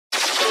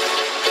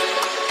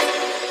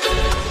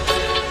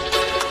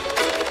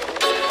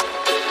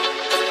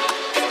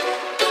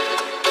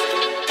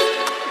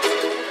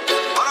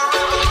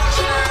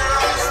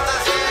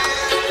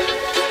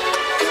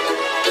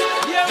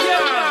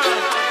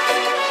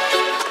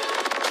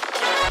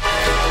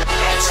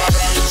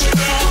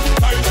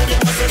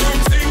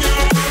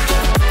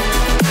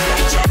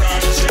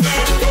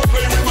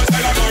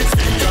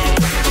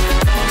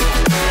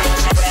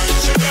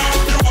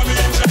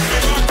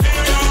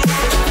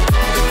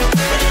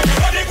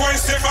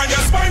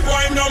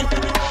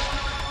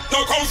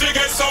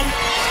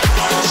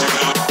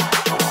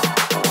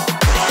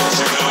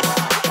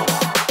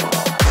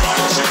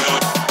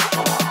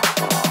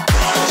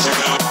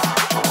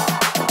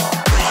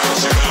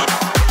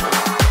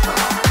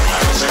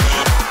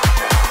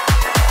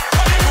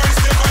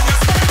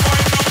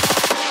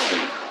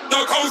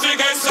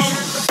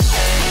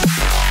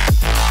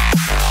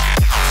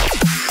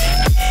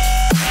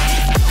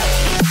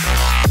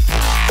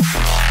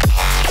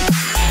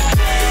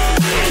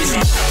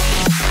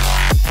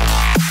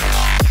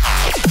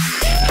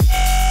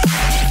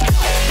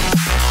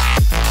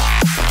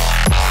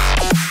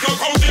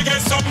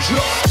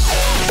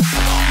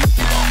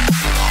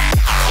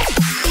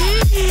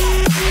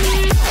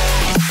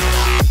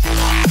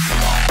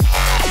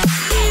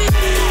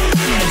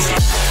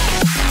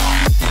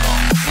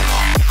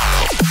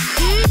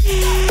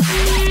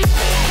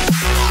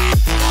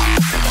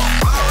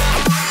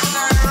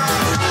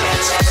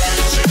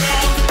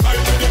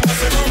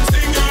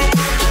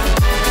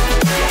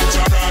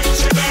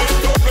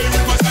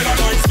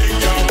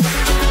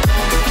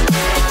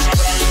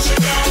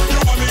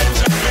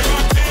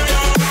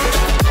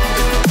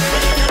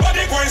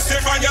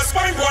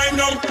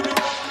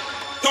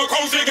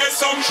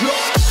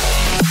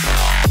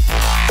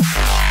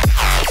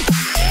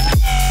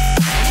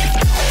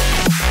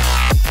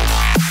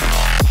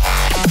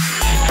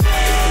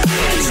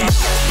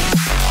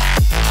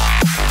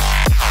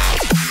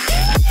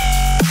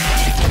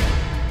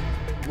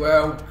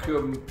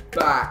Welcome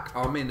back.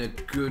 I'm in a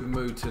good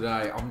mood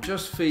today. I'm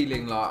just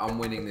feeling like I'm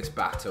winning this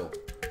battle.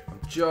 I'm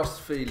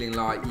just feeling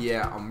like,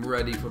 yeah, I'm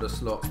ready for the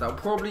slots. They'll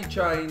probably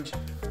change,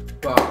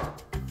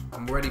 but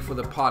I'm ready for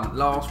the punt.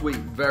 Last week,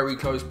 very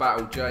close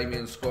battle. Jamie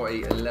and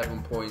Scotty,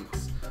 11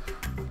 points.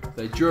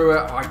 They drew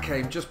it. I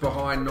came just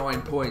behind,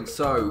 9 points.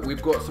 So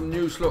we've got some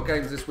new slot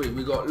games this week.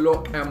 We've got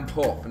Lock and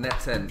Pop, Net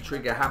 10,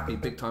 Trigger Happy,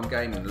 Big Time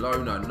Gaming,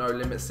 Loner, No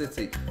Limit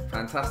City,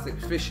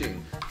 Fintastic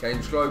Fishing,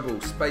 Games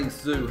Global,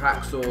 Space Zoo,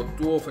 Hacksaw,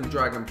 Dwarf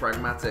Dragon,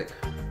 Pragmatic,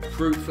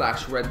 Fruit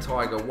Flash, Red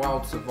Tiger,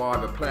 Wild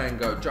Survivor, Play and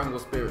Go, Jungle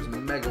Spirits,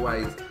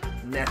 Megaways,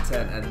 Net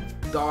 10,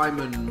 and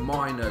Diamond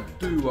Miner,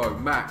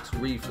 Duomax,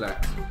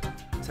 Reflex.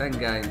 10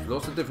 games,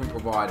 lots of different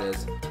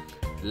providers.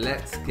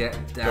 Let's get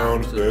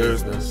down to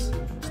business.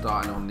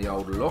 Starting on the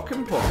old Lock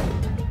and Pop.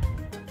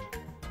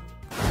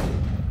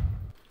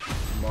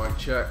 Mic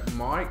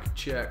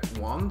check,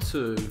 1,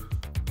 2.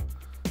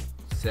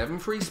 7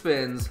 free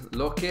spins,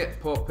 lock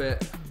it, pop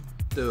it,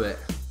 do it.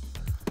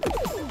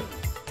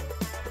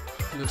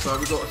 Looks like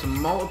we've got some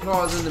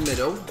multipliers in the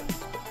middle,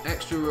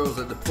 extra rules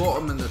at the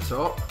bottom and the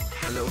top,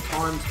 a little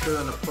 ×2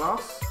 and a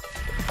plus.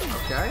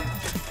 Okay,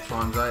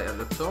 ×8 at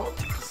the top.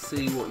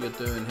 See what you're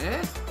doing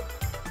here.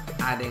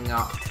 Adding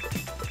up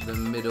the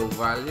middle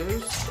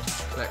values,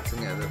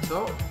 collecting it at the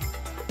top.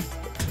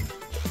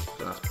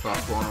 So that's +1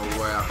 all the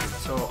way up to the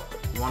top.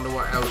 Wonder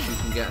what else you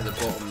can get at the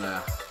bottom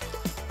there.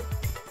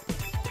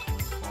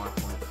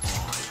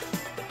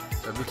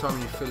 5.5. So every time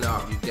you fill it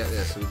up, you get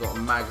this. So we've got a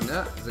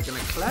magnet. Is it going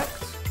to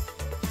collect?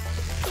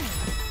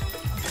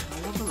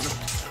 It wasn't the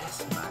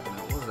best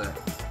magnet, was it?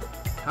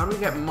 How do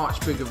we get much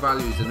bigger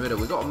values in the middle?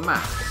 We've got a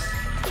max.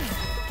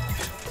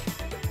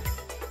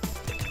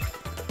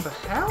 What the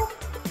hell?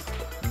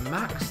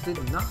 Max did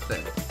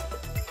nothing.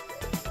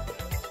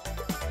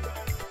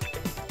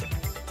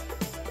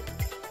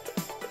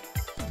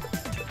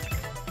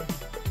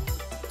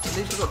 At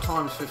least we've got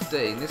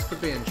 ×15. This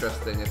could be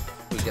interesting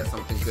if we get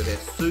something good here.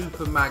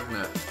 Super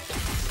magnet.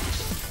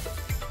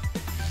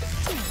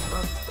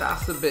 Well,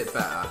 that's a bit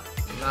better.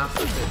 That's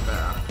a bit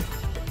better.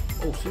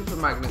 Oh, super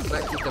magnet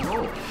selected them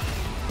all.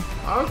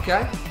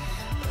 Okay.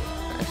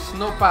 It's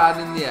not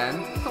bad in the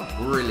end. It's not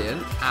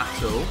brilliant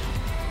at all.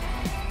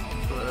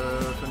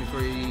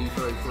 23,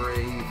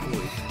 33,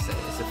 40.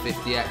 It's a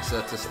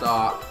 50xer to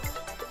start.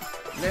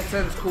 Net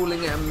 10's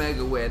calling it a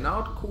mega win.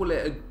 I'd call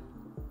it a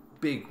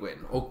big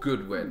win or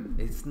good win.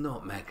 It's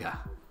not mega.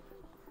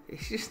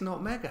 It's just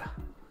not mega.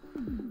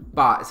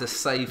 But it's a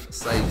safe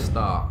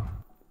start.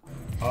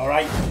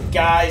 Alright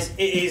guys,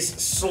 it is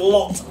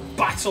slot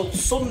battle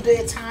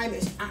Sunday time.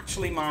 It's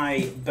actually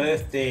my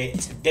birthday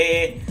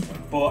today,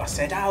 but I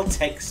said I'll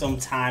take some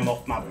time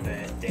off my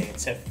birthday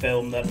to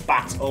film the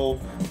battle,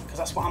 because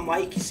that's what I'm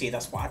like, you see,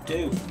 that's what I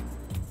do.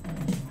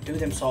 I do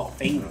them sort of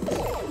things.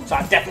 So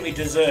I definitely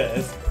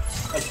deserve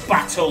a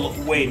battle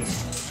win.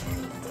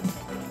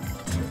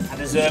 I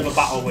deserve a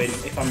battle win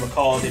if I'm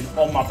recording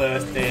on my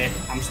birthday.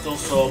 I'm still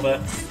sober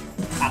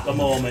at the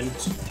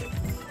moment.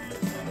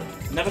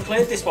 Never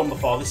played this one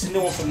before. This is a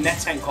new one from Net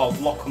 10 called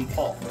Lock and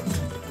Pop.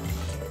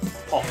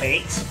 Pop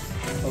 8.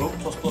 Oh,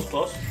 plus, plus,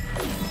 plus.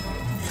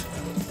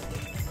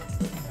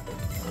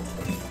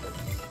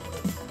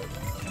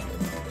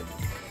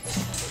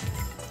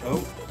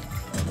 Oh.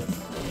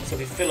 So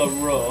if you fill a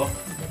row.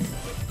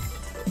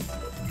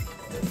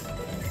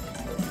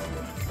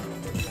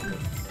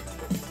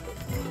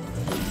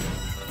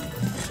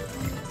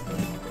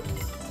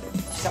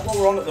 Is that what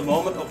we're on at the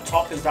moment up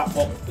top? Is that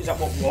what,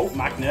 whoa,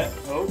 magnet.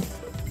 Oh.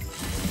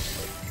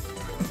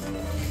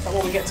 Is that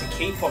what we get to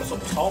keep what's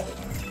up top?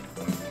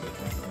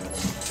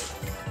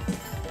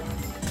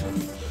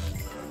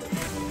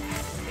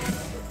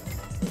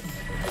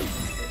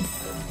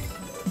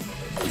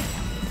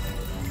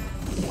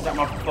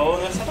 my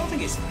bonus. I don't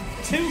think it's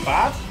too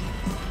bad.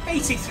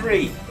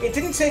 83. It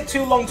didn't take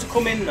too long to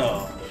come in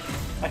though.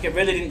 Like it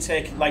really didn't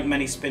take like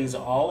many spins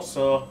at all.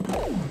 So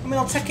I mean,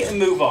 I'll take it and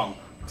move on.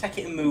 Take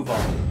it and move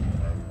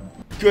on.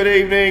 Good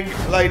evening,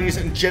 ladies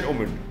and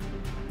gentlemen.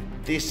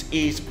 This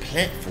is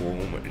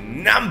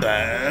platform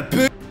number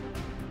 2.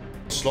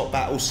 Slot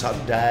Battle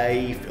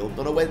Sunday, filmed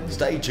on a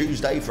Wednesday,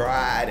 Tuesday,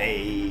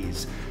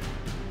 Fridays.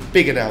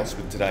 Big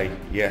announcement today.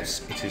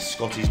 Yes, it is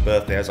Scotty's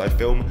birthday as I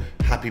film.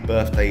 Happy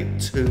birthday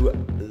to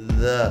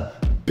the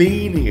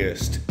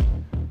beaniest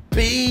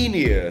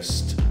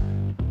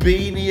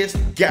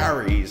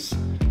Garys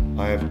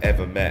I have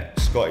ever met.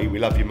 Scotty, we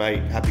love you,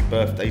 mate. Happy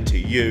birthday to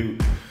you.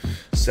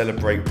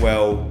 Celebrate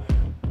well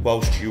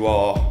whilst you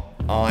are.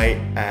 I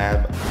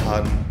am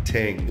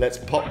hunting. Let's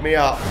pop me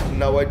up.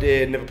 No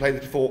idea, never played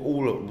this before.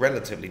 All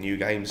relatively new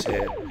games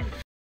here.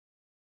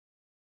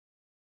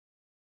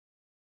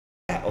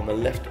 On the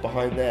left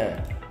behind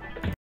there.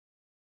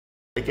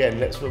 Again,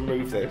 let's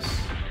remove this.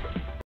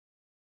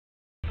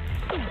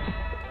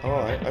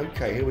 Alright,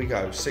 okay, here we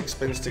go. 6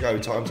 spins to go,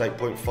 times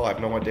 8.5.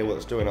 No idea what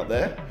it's doing up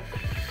there.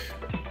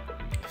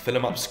 Fill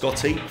them up,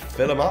 Scotty.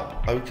 Fill them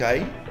up.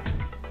 Okay.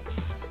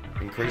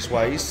 Increase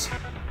ways.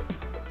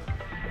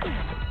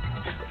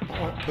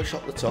 Alright, push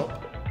up the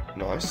top.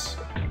 Nice.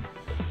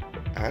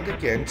 And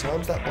again,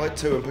 times that by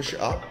 2 and push it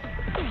up.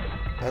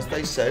 As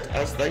they said,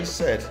 as they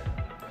said.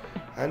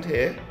 And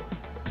here.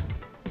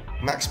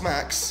 Max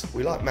Max.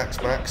 We like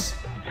Max Max.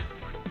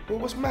 What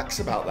was Max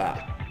about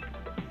that?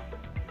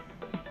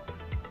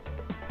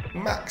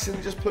 Max and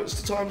it just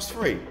puts to times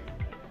 3. We've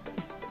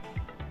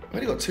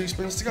only got 2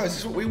 spins to go. Is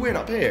this what we win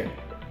up here?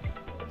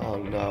 Oh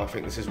no, I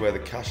think this is where the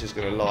cash is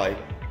going to lie.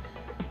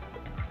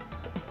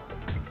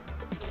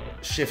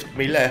 Shift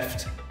me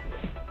left.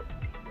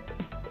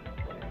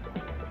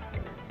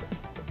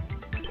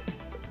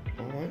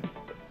 Alright.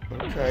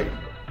 Okay.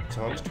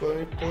 Times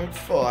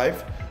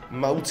 20.5.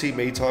 Multi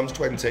me times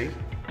 20.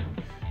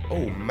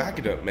 Oh,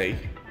 magnet me.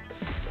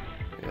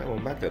 Yeah, we'll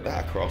magnet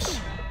that across.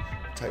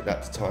 Take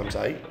that to times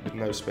 8 with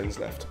no spins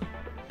left.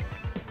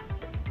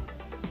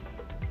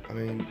 I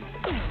mean,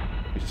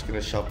 we're just going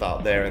to shove that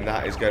up there and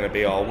that is going to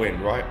be our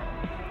win, right?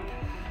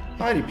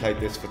 I only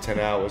played this for 10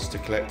 hours to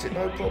collect it,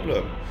 no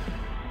problem.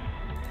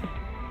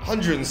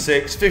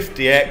 106,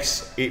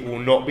 50x, it will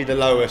not be the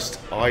lowest,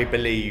 I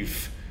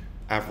believe.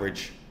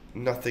 Average.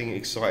 Nothing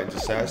exciting to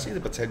say. I see the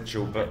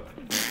potential, but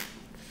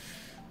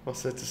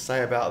what's there to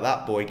say about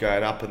that boy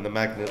going up and the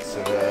magnets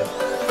and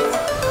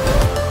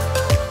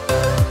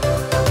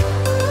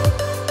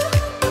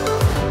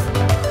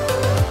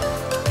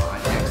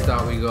Next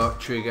up we got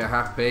Trigger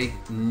Happy,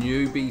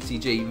 new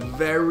BTG,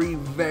 very,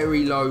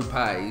 very low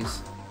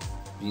pays.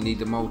 You need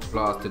the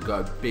multipliers to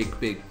go big,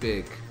 big,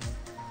 big.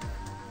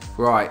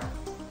 Right,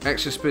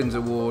 extra spins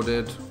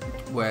awarded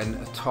when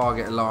a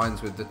target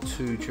aligns with the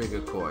 2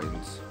 trigger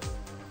coins.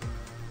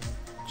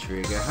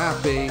 Trigger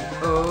Happy,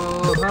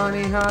 oh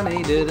honey,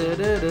 honey, da da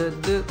da da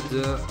da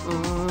da,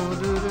 oh,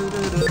 da, da,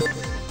 da, da.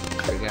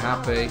 Trigger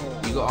Happy.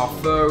 You got our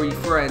furry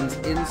friends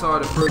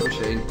inside a fruit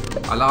machine.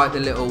 I like the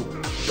little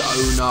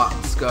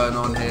donuts going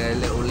on here,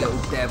 little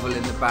devil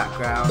in the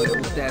background,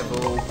 little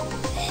devil,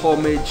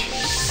 homage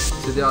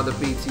to the other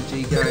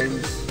BTG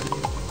games.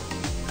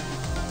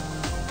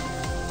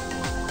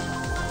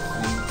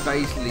 You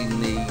basically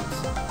need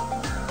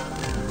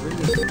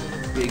really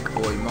big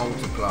boy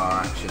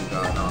multiplier action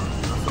going on.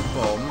 That's a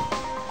bomb.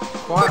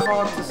 Quite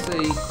hard to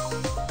see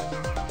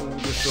all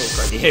the sort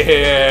of...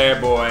 Yeah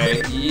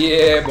boy,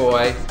 yeah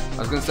boy. I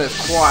was going to say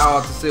it's quite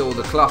hard to see all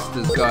the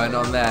clusters going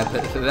on there,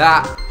 but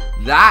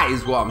that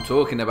is what I'm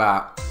talking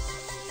about.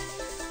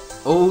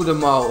 All the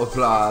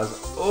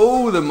multipliers,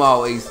 all the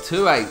multis,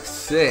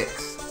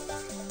 286.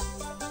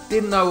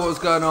 Didn't know what was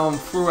going on,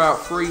 threw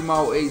out 3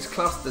 multis,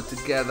 clustered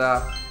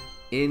together.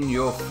 In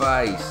your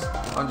face.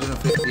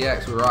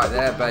 150x, we're right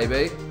there,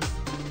 baby.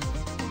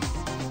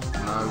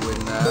 No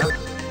win there.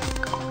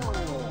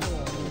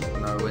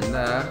 No win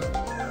there.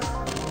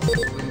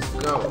 Let's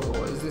go.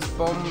 What is this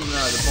bomb? No,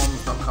 the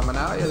bomb's not coming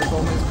out. Yeah, the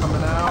bomb is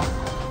coming out.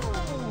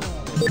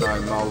 No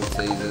multis.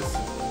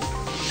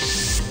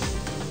 There's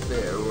a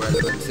bit of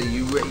relevancy.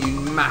 You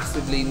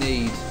massively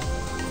need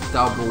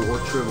double or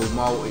triple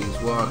multis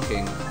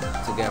working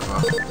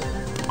together.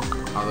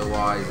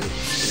 Otherwise, it's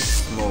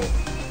small.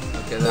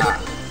 Look at that.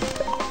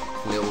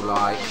 Little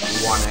like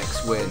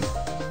 1x win.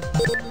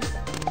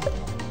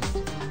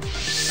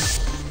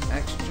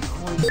 Extra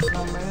coins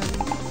come in.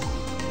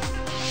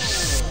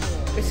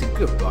 It's a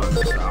good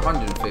bonus.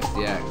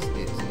 150x.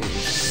 It's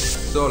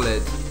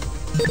solid.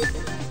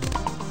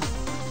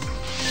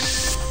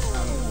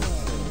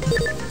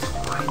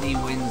 Tiny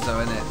wins though,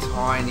 isn't it?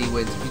 Tiny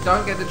wins. If you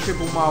don't get the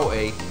triple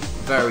multi,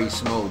 very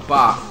small,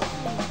 but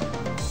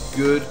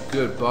good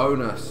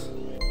bonus.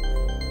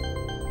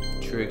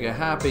 Trigger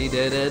Happy,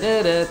 da da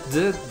da da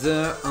da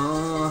da,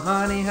 oh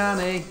honey,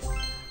 honey.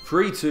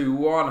 3 to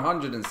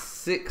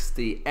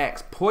 160x,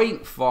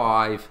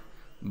 0.5,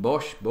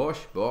 bosh,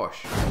 bosh,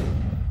 bosh.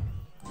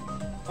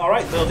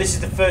 Alright, so this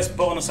is the first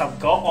bonus I've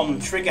got on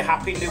Trigger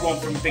Happy, new one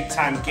from Big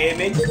Time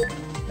Gaming.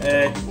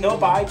 No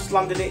buy, just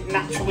landed it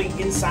naturally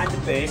inside the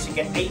base. You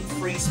get 8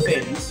 free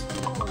spins.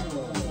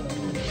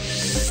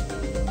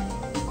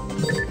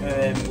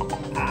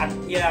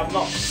 Yeah, I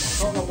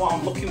don't know what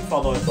I'm looking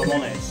for though, if I'm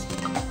honest.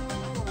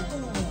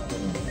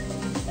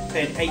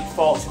 Paid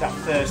 8.40 that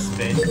first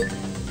spin.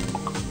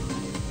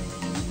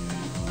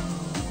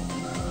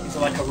 Is it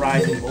like a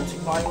rising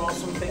multiplier or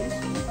something?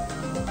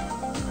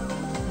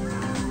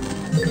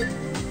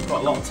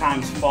 Got a lot of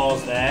times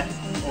 4s there.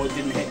 Oh, it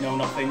didn't hit no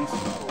nothings.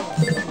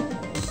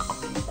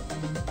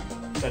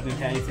 So I didn't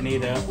hit anything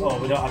either. Oh,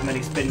 we don't have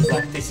many spins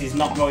left. This is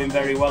not going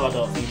very well, I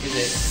don't think, is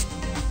it?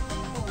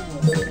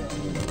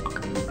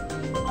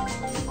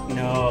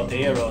 No,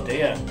 dear, oh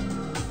dear.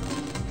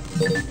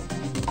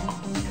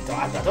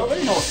 I don't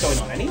really know what's going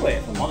on anyway,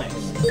 if I'm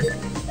honest.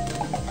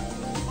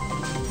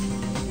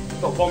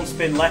 Got 1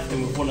 spin left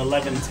and we've won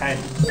 11-10.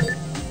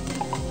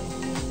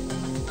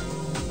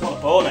 What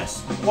a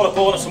bonus. What a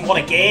bonus and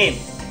what a game.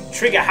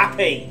 Trigger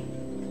Happy.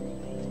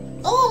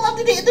 Oh,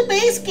 landed it in the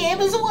base game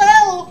as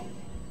well.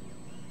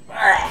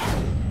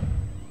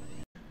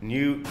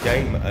 New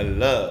game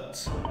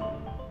alert.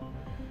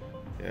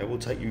 Yeah, we'll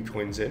take you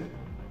coins in.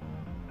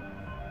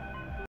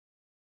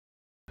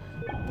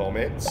 Bomb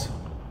it.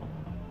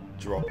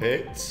 Drop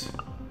it.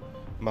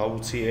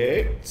 Multi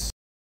it.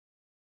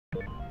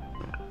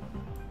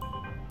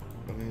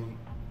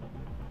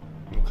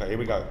 Okay, here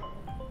we go.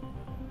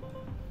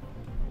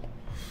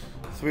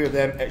 3 of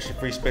them, extra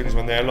free spins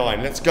when they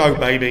align. Let's go,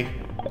 baby.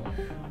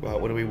 Well,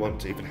 what do we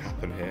want to even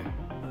happen here?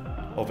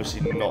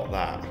 Obviously not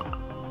that.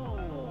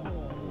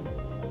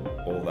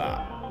 Or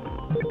that.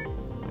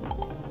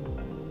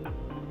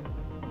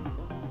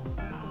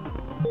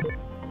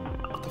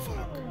 What the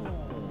fuck?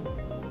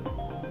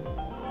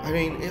 I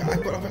mean,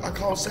 I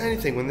can't say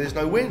anything when there's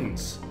no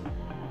wins.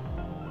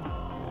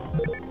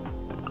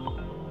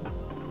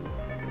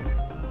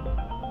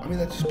 I mean,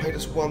 that just paid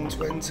us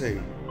 120.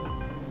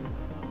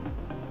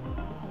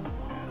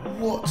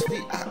 What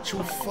the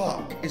actual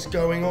fuck is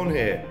going on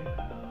here?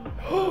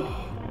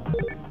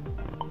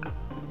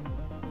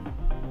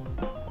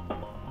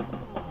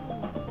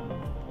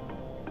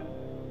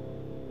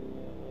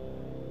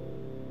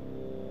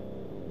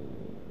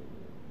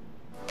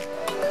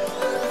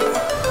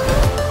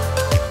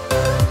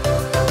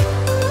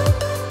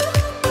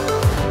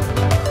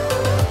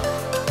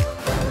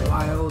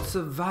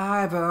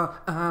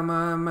 Survivor,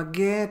 I'm a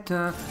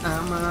getter,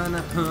 I'm an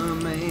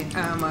hummy,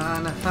 I'm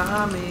an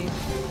hummy.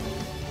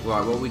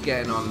 Right, what are we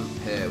getting on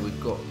here? We've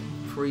got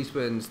 3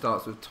 spins,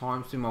 starts with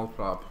 ×2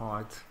 multiplier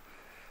applied.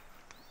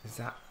 Is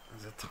the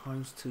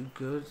 ×2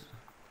 good?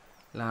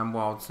 Land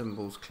wild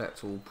symbols,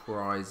 collect all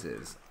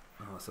prizes.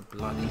 Oh, it's a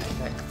bloody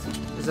collector.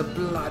 There's a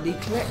bloody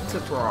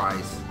collector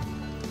prize.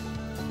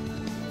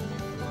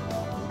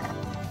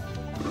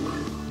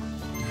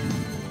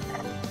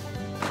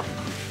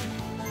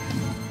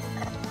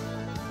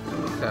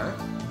 Okay,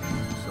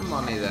 some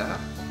money there.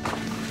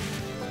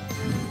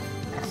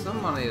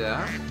 Some money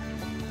there.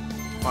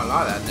 I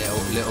like that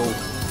little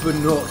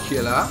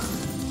binocular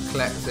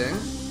collecting.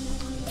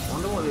 I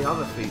wonder what the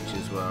other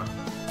features were.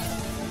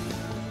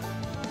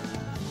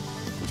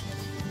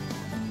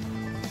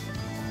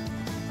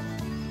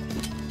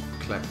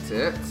 Collect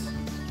it.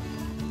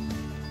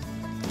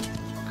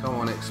 Come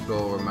on,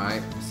 explorer,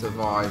 mate.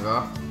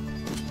 Survivor.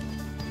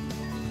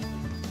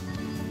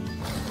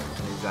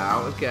 He's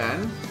out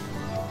again.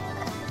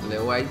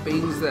 Little 8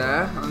 beans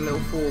there, and a little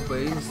 4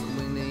 beans.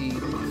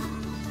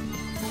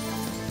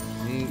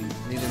 We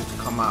need him to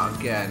come out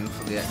again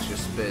for the extra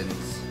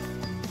spins.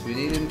 Do we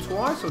need him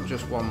twice or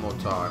just one more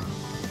time?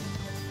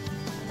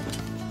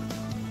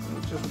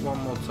 Just one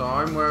more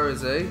time. Where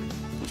is he?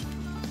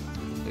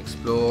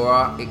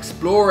 Explorer,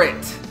 explore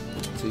it!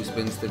 2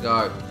 spins to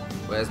go.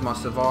 Where's my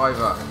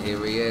survivor?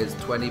 Here he is.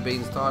 20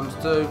 beans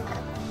 ×2.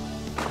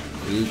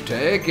 You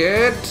take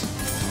it.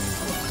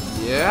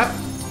 Yeah.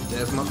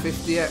 There's my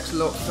 50x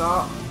locked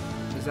up.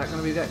 Is that going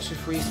to be the extra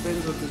 3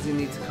 spins or does he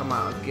need to come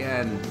out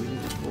again? We need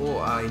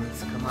 4. Oh, he needs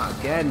to come out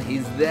again.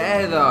 He's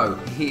there though.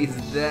 He's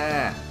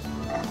there.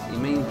 He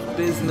means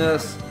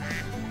business.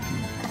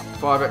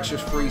 5 extra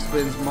free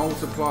spins.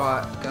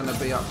 Multiplier going to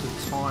be up to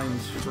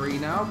 ×3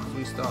 now because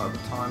we started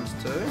with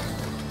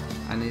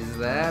 ×2. And he's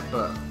there,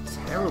 but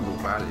terrible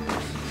values.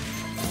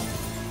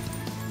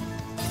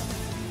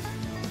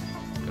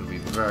 Going to be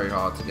very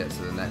hard to get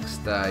to the next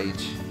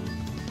stage.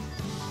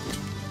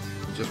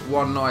 Just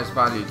one nice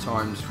value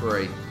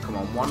 ×3. Come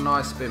on, one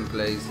nice spin,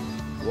 please.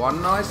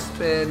 One nice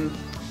spin.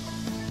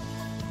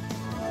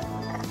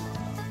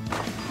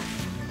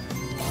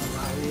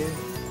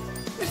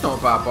 It's not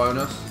a bad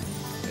bonus.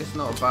 It's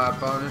not a bad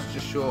bonus,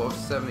 just short of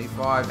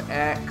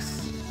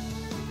 75x.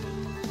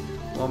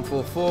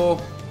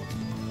 144.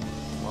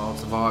 Wild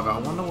Survivor. I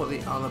wonder what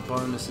the other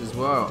bonuses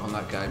were on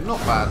that game. Not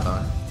bad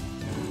though.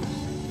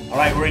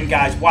 Alright, we're in,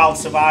 guys. Wild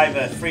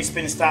Survivor. 3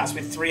 spin starts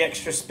with 3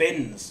 extra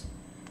spins.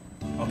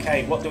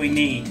 Okay, what do we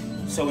need?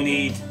 So we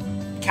need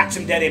Catch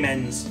 'em Dead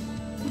Mens.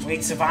 We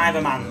need Survivor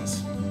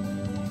Mans.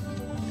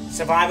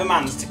 Survivor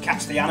Mans to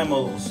catch the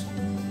animals.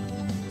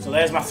 So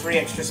there's my 3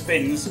 extra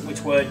spins,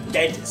 which were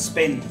dead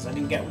spins. I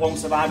didn't get 1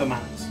 Survivor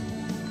Mans.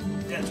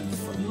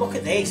 Look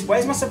at this.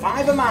 Where's my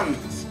Survivor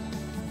Mans?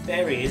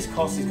 There he is. Of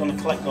course, he's going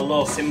to collect the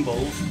low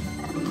symbols.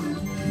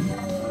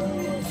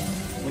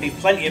 We need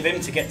plenty of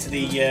him to get to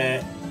the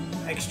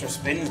extra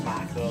spins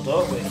mark, though,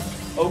 don't we?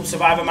 Oh,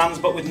 Survivor Mans,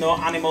 but with no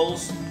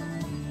animals.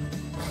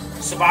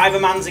 Survivor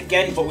Mans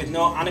again, but with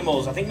no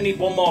animals. I think we need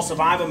 1 more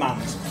Survivor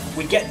Mans.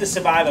 We get the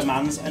Survivor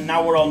Mans, and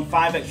now we're on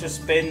 5 extra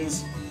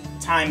spins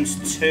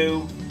times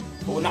 2.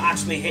 But we're not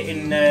actually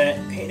hitting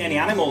any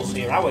animals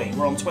here, are we?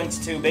 We're on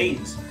 22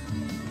 beans.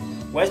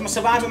 Where's my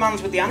Survivor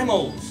Mans with the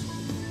animals?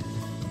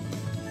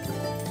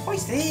 What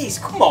is this?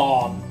 Come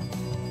on!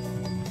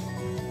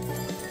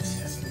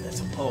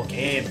 That's a poor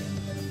game.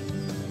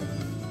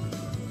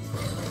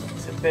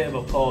 It's a bit of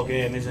a poor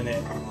game, isn't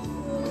it?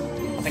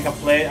 I think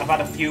I've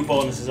had a few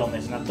bonuses on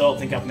this, and I don't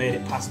think I've made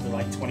it past the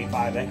like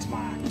 25x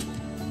mark.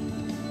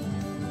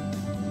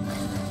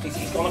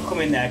 He's gonna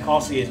come in there, of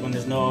course he is, when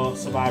there's no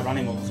Survivor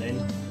animals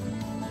in.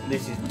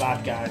 This is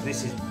bad, guys.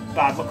 This is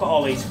bad. Look at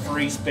all these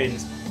free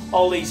spins.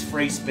 All these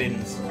free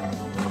spins.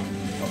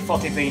 Got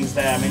 40 beans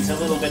there. I mean, it's a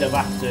little bit of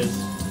afters.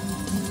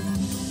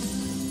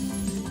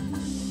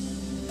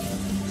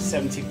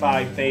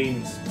 75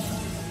 beans.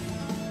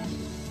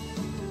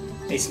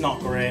 It's not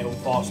great,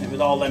 unfortunately.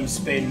 With all them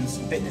spins,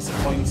 a bit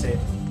disappointed.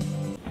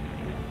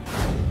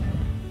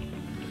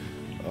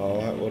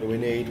 Alright, what do we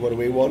need? What do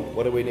we want?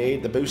 What do we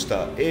need? The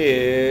booster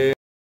is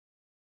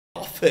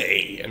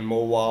coffee, and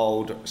more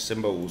wild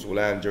symbols will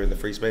land during the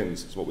free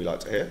spins. That's what we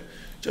like to hear.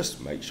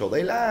 Just make sure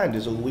they land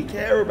is all we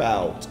care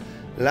about.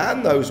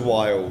 Land those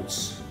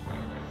wilds.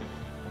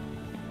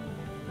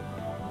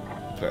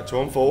 Collector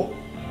on 4.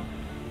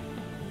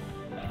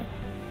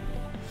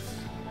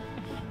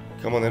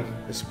 Come on then,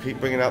 let's keep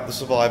bringing out the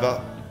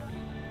Survivor.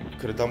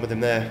 Could have done with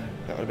him there.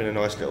 That would have been a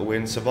nice little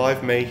win.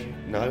 Survive me.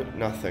 No,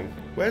 nothing.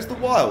 Where's the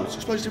wilds?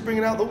 You're supposed to be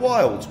bringing out the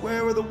wilds.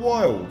 Where are the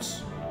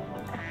wilds?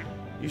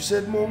 You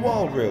said more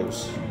wild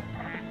reels.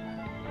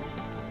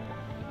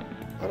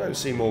 I don't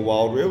see more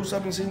wild reels. I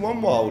haven't seen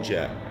 1 wild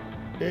yet.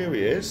 Here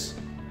he is.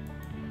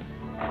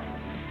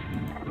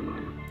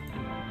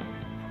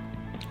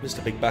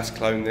 Mr. Big Bass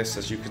clone this,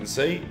 as you can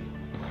see.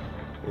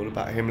 All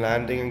about him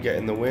landing and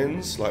getting the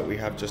wins, like we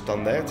have just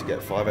done there, to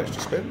get 5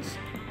 extra spins.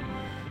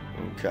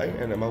 Okay,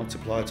 and a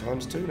multiplier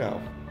times 2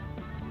 now.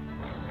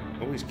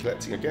 Oh, he's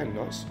collecting again.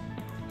 Nice.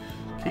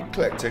 Keep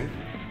collecting.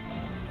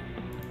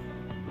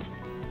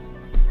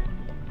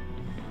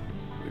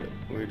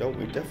 We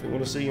definitely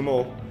want to see you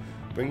more.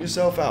 Bring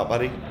yourself out,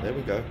 buddy. There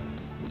we go.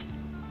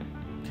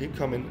 Keep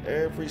coming.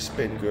 Every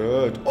spin.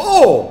 Good.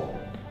 Oh!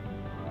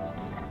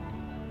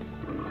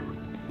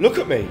 Look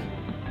at me.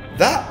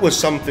 That was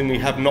something we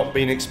have not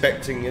been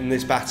expecting in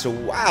this battle.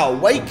 Wow,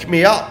 wake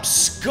me up,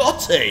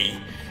 Scotty.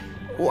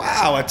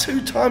 Wow, a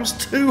 2 times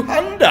 2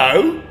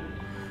 hundo.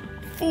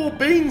 4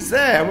 beans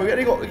there, and we've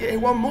only got to get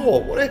 1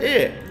 more. What a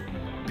hit.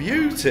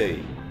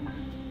 Beauty.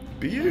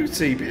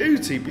 Beauty,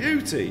 beauty,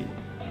 beauty.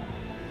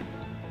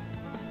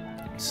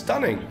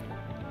 Stunning.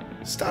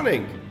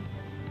 Stunning.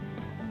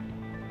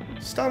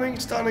 Stunning,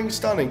 stunning,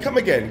 stunning. Come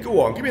again.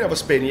 Go on, give me another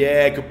spin.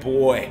 Yeah, good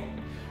boy.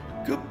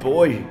 Good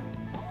boy.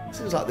 This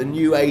is like the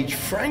new age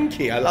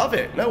Frankie. I love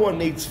it. No one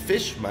needs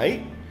fish,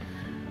 mate.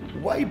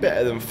 Way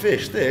better than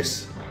fish,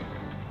 this.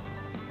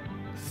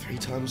 3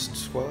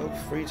 times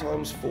 12, 3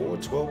 times 4,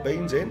 12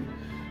 beans in.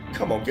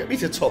 Come on, get me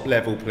to top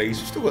level, please.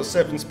 We've still got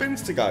 7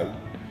 spins to go.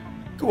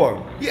 Go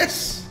on.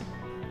 Yes.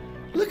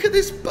 Look at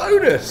this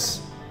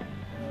bonus.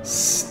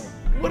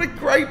 What a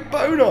great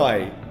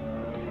boni.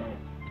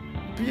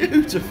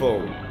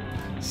 Beautiful.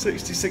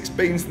 66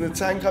 beans in the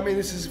tank. I mean,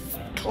 this is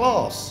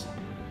class.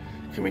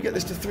 Can we get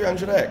this to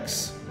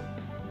 300x?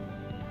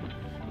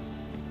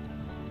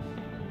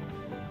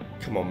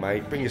 Come on,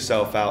 mate. Bring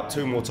yourself out.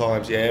 2 more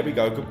times. Yeah, here we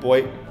go. Good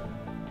boy.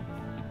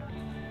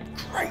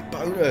 Great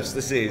bonus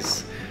this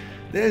is.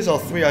 There's our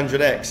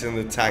 300x in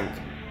the tank.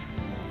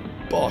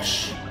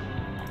 Bosh.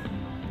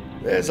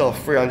 There's our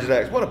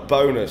 300x. What a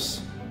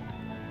bonus.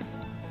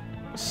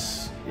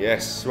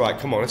 Yes. Right,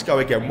 come on. Let's go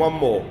again. 1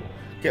 more.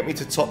 Get me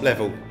to top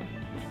level.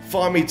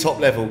 Find me top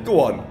level. Go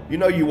on. You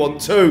know you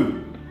want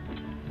 2.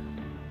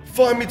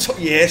 Find me top.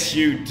 Yes,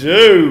 you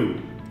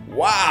do.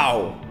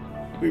 Wow.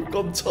 We've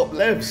gone top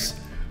levs.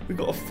 We've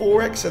got a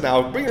 4xer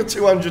now. Bring a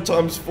 200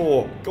 times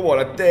 4. Go on,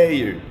 I dare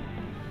you.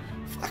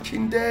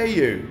 Fucking dare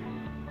you.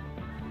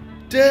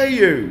 Dare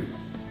you.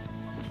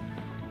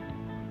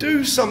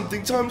 Do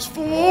something times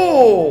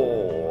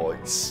 4.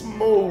 It's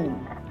small.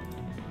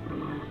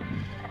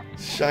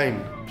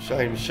 Shame,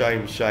 shame,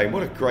 shame, shame.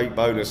 What a great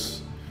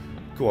bonus.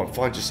 Go on,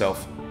 find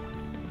yourself.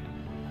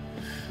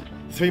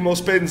 3 more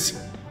spins.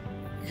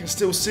 You can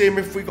still see him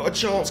if we got a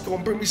chance. Go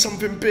on, bring me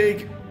something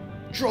big.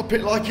 Drop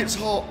it like it's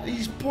hot.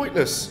 He's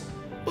pointless.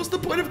 What's the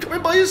point of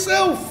coming by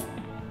yourself?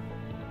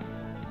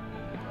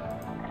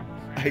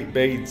 8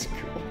 beads.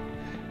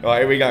 Right,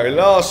 here we go.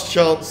 Last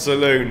chance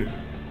saloon.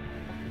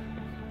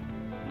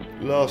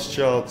 Last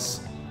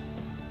chance.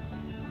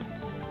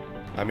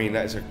 I mean,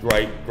 that's a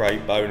great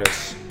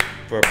bonus.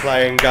 For a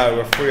play and go,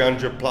 a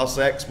 300 plus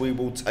X, we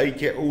will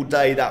take it all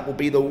day. That will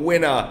be the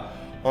winner.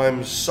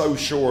 I'm so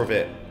sure of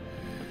it.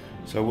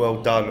 So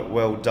well done,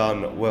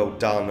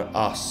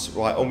 us.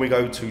 Right, on we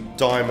go to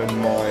Diamond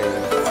Mine.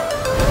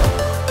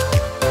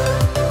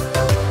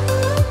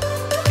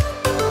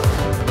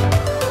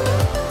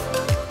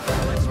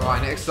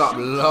 Right, next up,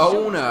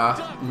 Loner,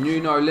 new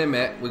no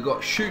limit. We've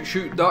got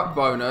shoot duck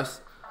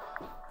bonus.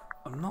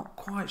 I'm not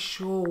quite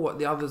sure what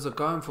the others are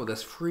going for.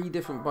 There's 3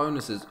 different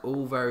bonuses,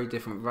 all very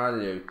different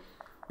value.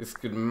 This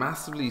could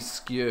massively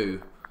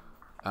skew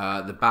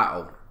the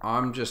battle.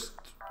 I'm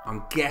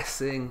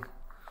guessing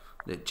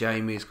that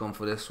Jamie's gone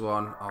for this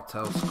one. I'll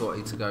tell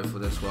Scotty to go for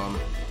this one.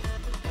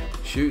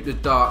 Shoot the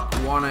duck,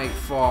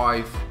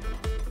 185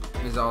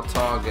 is our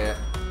target.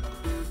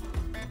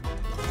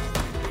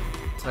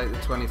 Take the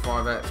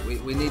 25x.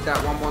 We need that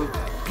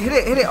 1-1. Hit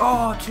it!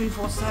 Oh,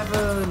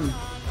 247.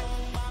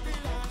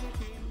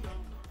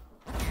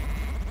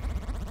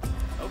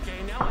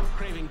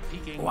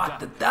 What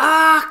the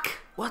duck?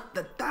 What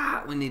the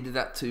duck? We needed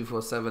that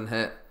 247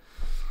 hit.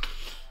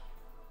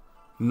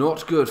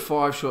 Not good.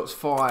 5 shots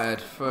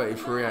fired.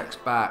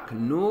 33x back.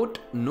 Not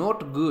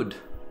good.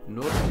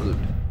 Not good.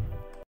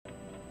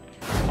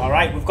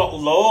 Alright, we've got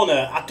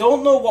Lorna. I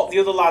don't know what the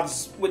other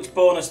lads, which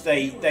bonus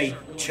they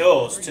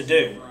chose to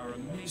do.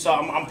 So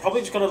I'm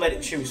probably just going to let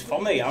it choose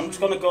for me. I'm just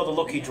going to go the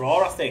lucky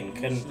draw, I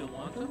think. And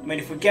I mean,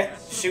 if we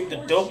get shoot the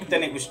duck,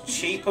 then it was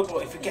cheaper.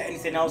 But if we get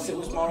anything else, it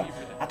was more.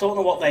 I don't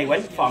know what they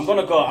went for. I'm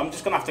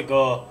just going to have to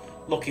go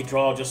lucky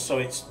draw just so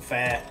it's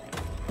fair.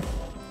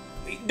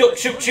 Duck,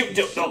 shoot,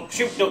 duck,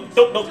 shoot,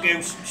 duck,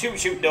 goose,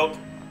 shoot, duck.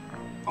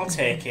 I'll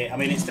take it. I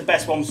mean, it's the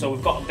best one, so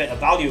we've got a bit of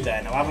value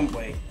there now, haven't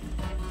we?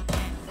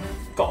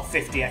 Got a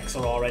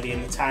 50xer already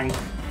in the tank.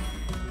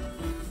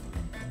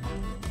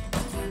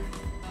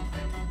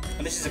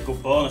 And this is a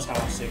good bonus now,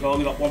 actually. We've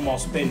only got 1 more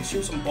spin.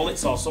 Shoot some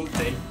bullets or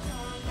something.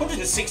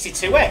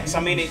 162x.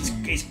 I mean, it's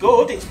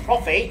good. It's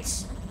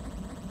profits.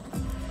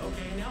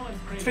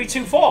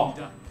 324.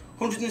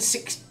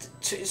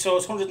 160. So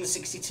it's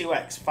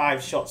 162x.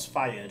 5 shots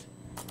fired.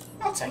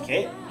 I'll take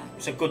it.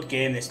 It's a good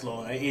game, this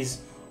Lorna. It is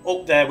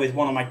up there with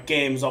one of my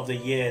games of the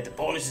year. The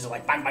bonuses are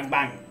like bang, bang,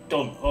 bang.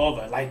 Done.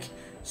 Over. Like,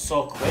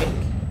 so quick.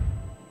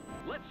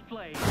 Let's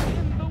play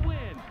Pin the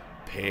Win.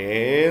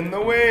 Pin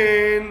the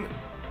win.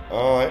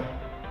 Alright.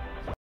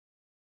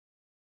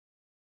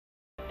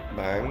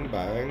 Bang,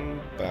 bang,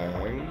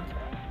 bang.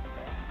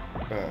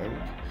 Bang.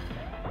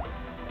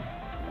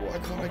 Why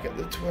can't I get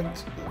the 20,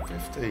 the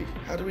 50?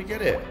 How do we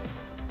get it?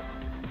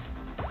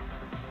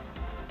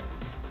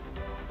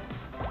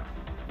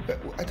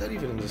 I don't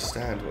even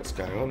understand what's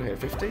going on here.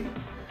 50?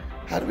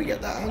 How do we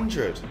get that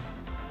 100?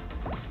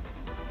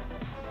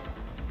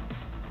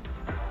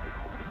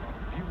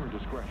 Viewer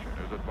discretion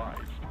is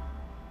advised.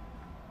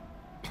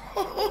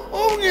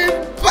 Oh,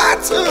 get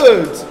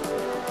battered!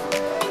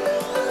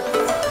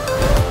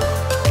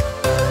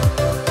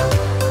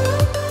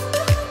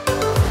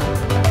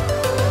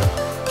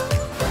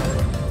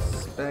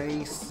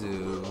 Space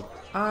Zoo.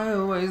 I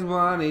always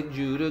wanted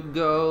you to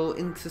go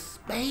into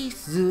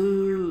Space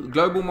Zoo.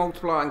 Global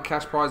multiplier and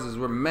cash prizes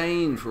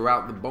remain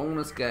throughout the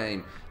bonus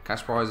game.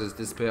 Cash prizes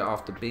disappear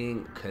after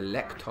being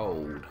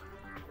collected.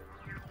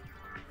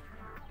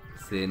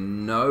 See,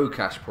 no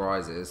cash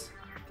prizes.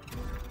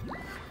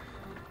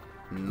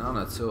 None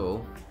at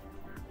all.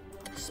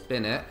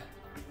 Spin it.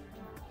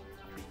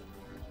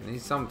 We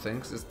need something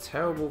because it's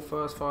terrible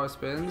first 5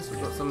 spins.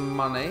 We've got some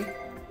money.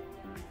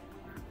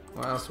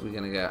 What else are we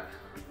going to get?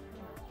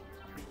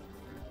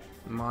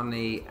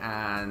 Money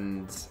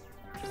and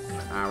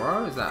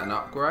arrow. Is that an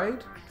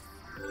upgrade?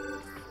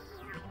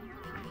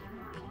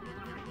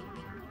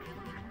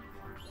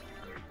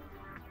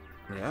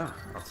 Yeah,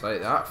 I'll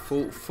take that.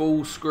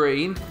 Full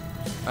screen.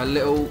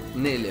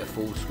 Nearly a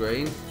full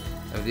screen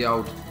of the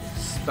old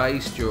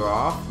Space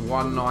Giraffe.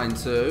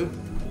 192.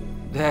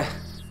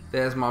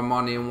 There's my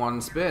money in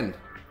 1 spin.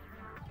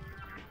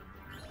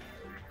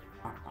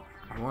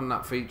 I want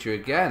that feature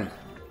again.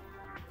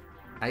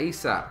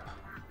 ASAP.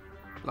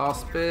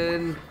 Last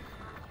spin.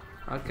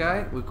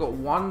 Okay, we've got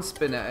 1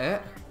 spin at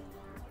it.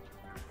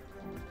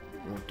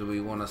 What do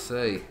we want to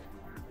see?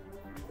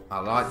 I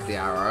like the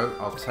arrow.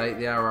 I'll take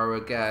the arrow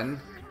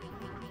again.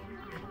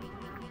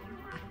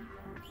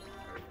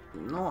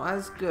 Not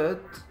as good.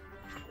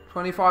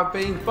 25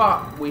 beans,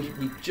 but we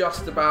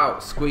just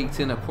about squeaked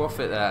in a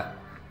profit there.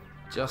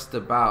 Just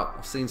about.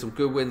 I've seen some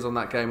good wins on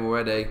that game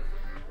already.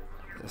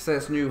 It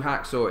says new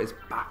Hacksaw. It's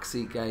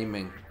Backseat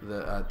Gaming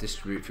that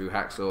distribute through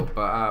Hacksaw,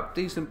 but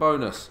decent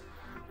bonus.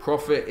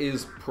 Profit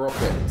is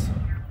profit.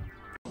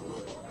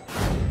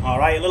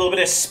 Alright, a little bit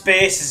of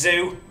Space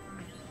Zoo.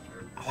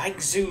 I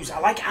like zoos. I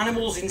like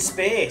animals in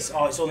space.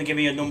 Oh, it's only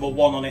giving me a number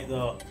 1 on it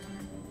though.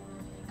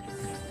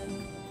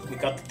 We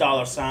got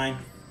the $sign.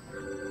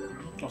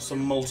 Got some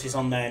multis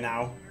on there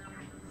now.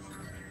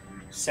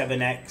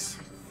 7x,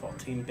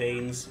 14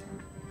 beans.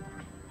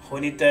 Oh, we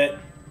need the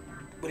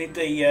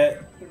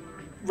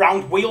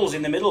round wheels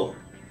in the middle.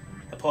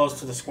 opposed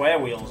to the square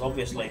wheels,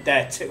 obviously.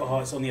 There, 2. Oh,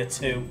 it's only a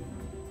 2.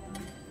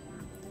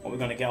 What are we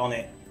going to get on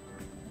it?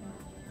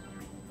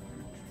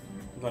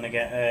 We're going to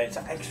get, it's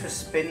extra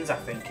spins, I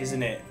think,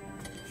 isn't it?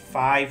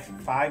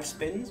 5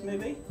 spins,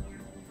 maybe?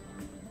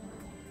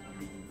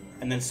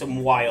 And then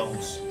some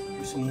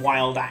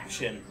wild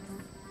action.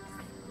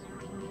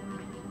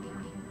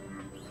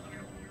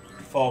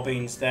 4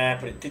 beans there,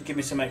 but it did give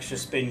me some extra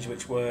spins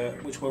which were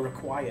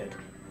required.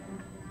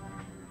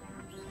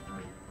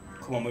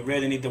 Come on, we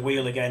really need the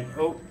wheel again.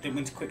 Oh, didn't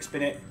mean to quick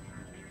spin it.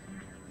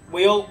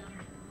 Wheel.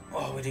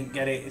 Oh, we didn't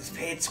get it. It's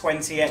paid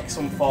 20x,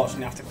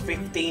 unfortunately. After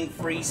 15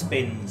 free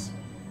spins,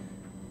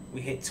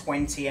 we hit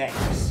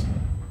 20x.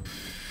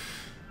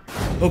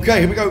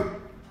 Okay, here we go.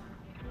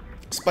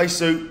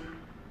 Spacesuit.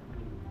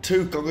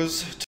 2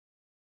 goggers.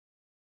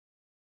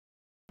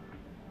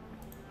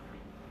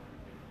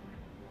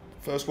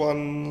 First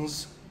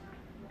one's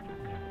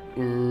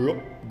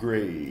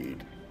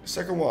upgrade.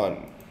 Second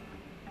one,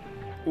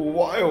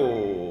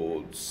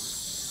 wilds.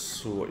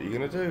 So what are you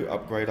gonna do?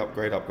 Upgrade,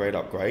 upgrade, upgrade,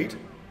 upgrade.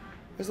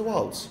 Where's the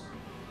wilds?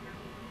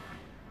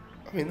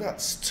 I mean,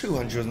 that's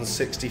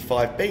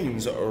 265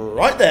 beans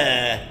right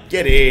there.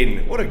 Get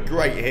in. What a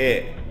great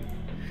hit.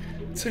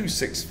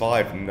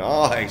 265,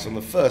 nice. On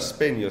the first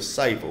spin, you're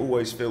safe.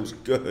 Always feels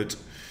good.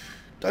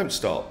 Don't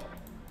stop.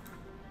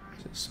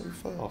 Is it so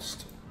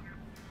fast?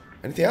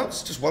 Anything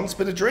else? Just 1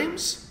 spin of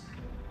dreams?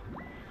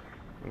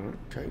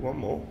 Okay, 1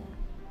 more.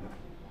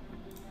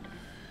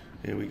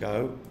 Here we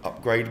go.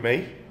 Upgrade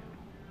me.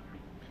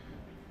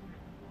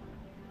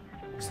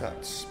 So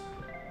that's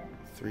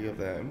 3 of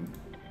them.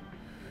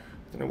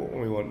 Don't know what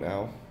one we want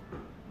now.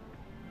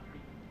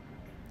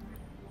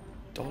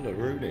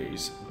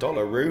 $Roonies.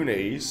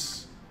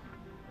 $Roonies.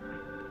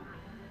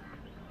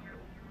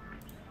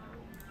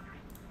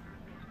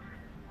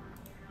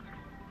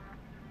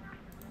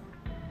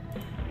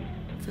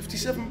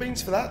 $57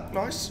 beans for that.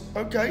 Nice.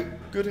 Okay.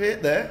 Good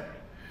hit there.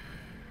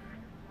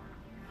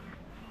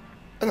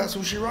 And that's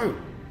all she wrote.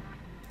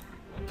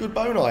 Good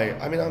bone eye.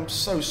 I mean, I'm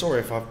so sorry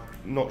if I've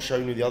not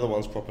shown you the other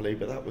ones properly,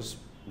 but that was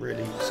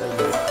really so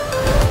good.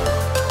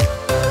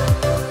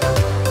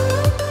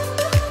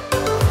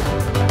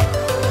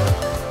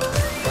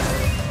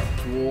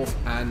 Dwarf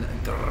and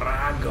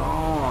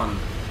Dragon.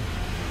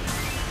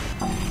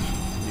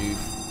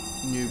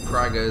 New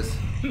Praggers.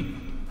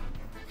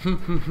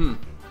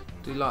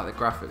 Do you like the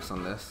graphics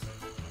on this?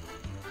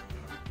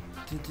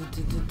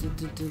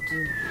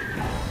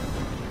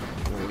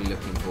 What are we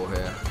looking for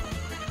here?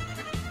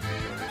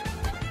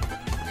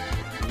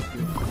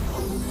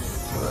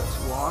 So that's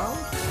wild.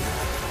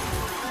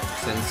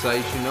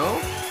 Sensational.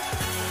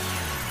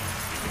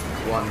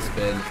 1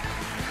 spin.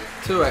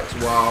 2x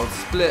wild.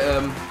 Split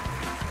them.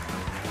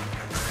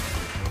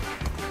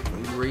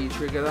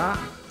 Re-trigger that.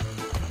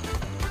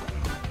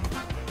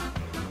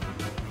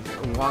 A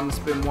 1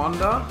 spin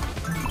wonder.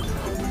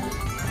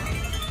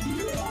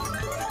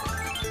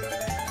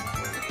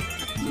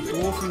 The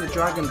Dwarf and the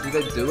Dragon, do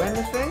they do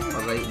anything?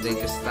 Or they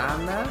just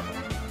stand there?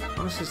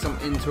 Honestly, some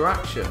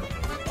interaction.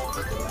 Got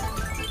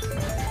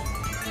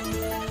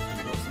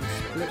some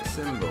split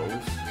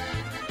symbols.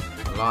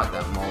 I like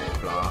that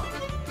multiplier.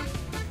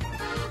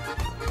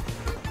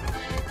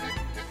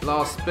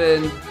 Last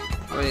spin.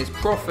 I mean, it's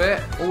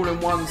profit, all in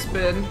 1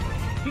 spin.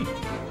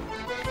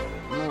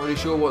 I'm not really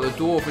sure what the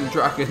Dwarf and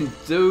Dragon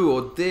do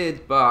or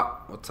did,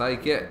 but I'll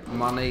take it.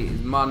 Money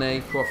is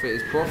money, profit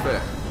is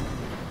profit.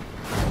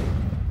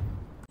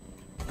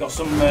 Got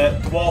some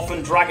Dwarf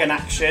and Dragon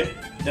action.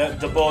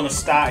 The bonus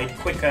started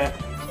quicker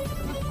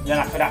than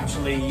I could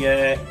actually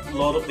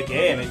load up the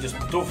game. It just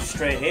duffed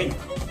straight in.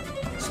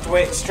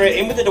 Straight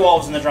in with the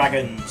Dwarves and the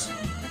Dragons.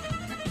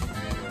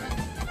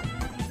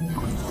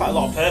 Quite a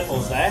lot of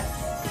purples there.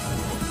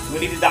 We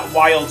needed that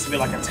wild to be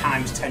like a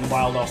 ×10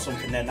 wild or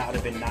something, then that would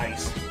have been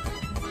nice.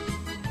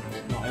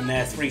 Not in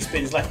there, 3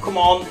 spins left, come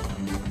on!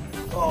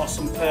 Oh,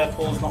 some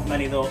purples, not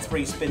many though,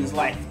 3 spins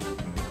left.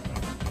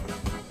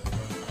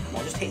 Come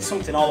on, just hit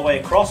something all the way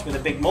across with the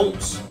big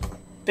mults.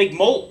 Big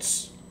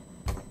mults!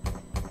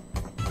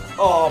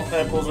 Oh,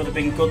 purples would have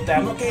been good there.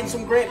 I'm not getting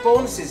some great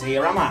bonuses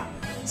here, am I?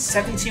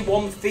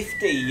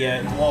 7150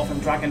 Dwarf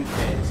and Dragon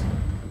phase.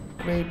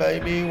 Me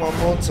baby one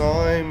more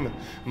time,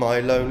 my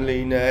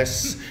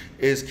loneliness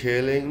is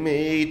killing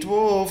me,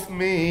 dwarf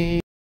me.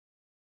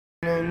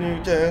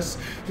 Loneliness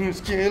is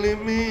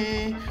killing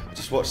me. I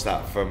just watched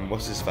that from,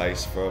 what's his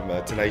face, from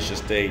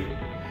Tenacious D.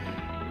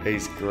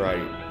 He's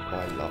great.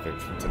 I love him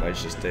from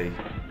Tenacious D.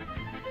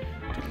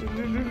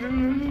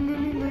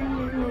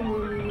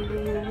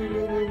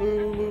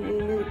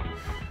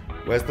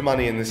 Where's the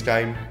money in this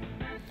game?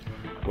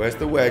 Where's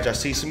the wedge? I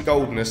see some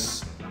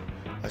goldness.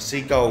 I see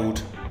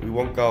gold. We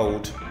want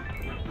gold.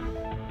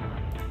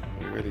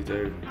 We really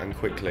do. And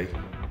quickly.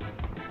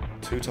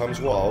 2 times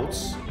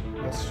wilds.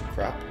 That's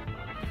crap.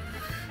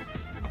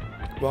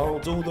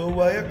 Wilds all the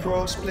way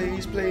across,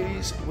 please,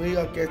 please. We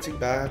are getting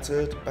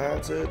battered,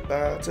 battered,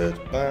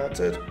 battered,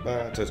 battered,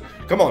 battered.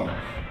 Come on.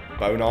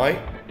 Bone Eye.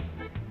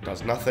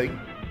 Does nothing.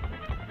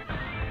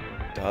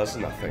 does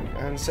nothing.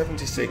 And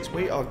 76,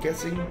 we are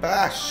getting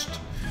bashed.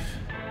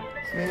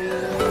 Let's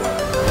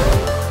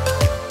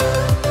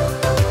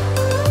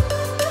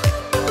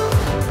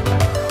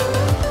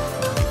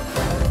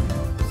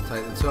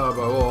take the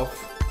turbo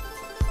off.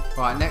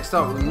 Right, next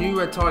up, the new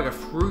Red Tiger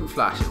Fruit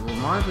Flash. It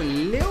reminds me a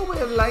little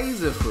bit of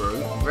Laser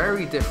Fruit.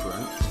 Very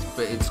different,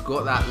 but it's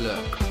got that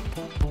look.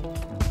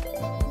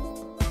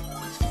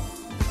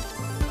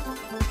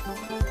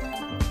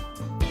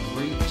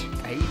 Reach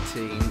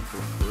 18 for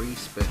 3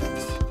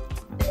 spins.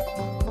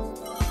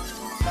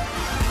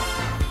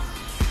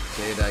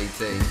 Did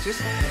 18.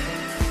 Just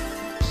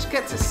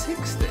get to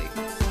 60.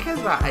 Who cares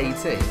about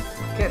 18?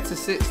 Get to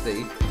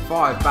 60.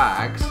 5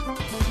 bags.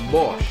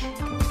 Bosh.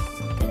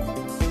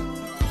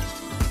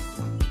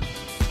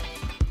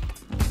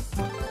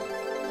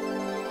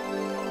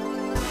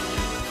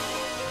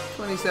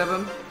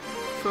 $27,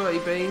 30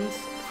 beans,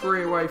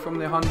 3 away from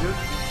the 100.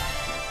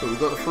 But we've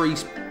got the free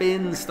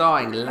spin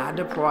starting.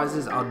 Ladder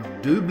prizes are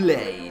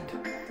doubled.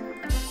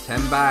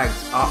 10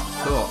 bags up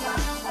top.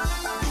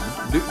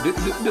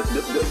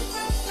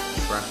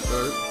 Crash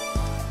through.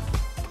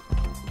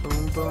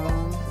 Boom,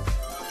 boom.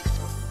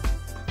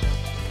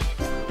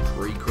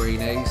 3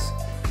 greenies.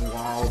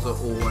 Wilds are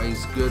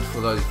always good for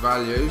those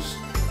values.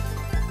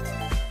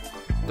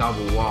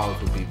 Double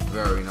wilds would be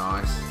very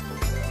nice.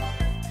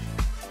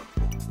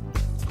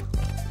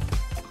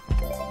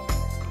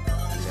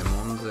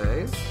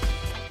 Lemonades.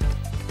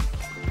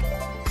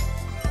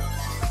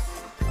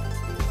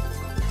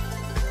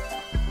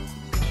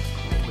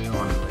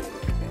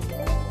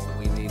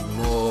 We need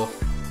more.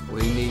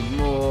 We need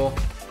more.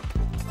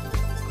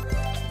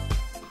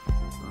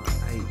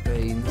 8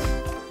 beans.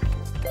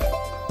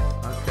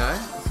 Okay,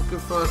 that's a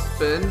good first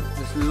spin.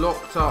 Just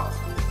locked up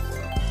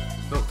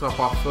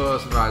our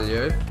first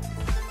value.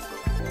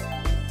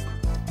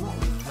 Not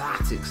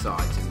that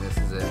exciting, this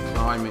is it.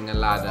 Climbing a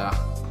ladder.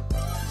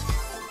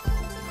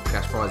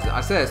 Cash prizes.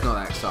 I say it's not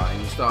that exciting.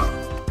 You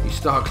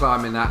start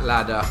climbing that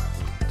ladder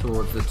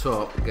towards the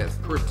top. It gets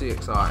pretty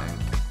exciting.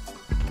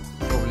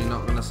 Probably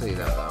not going to see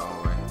that though,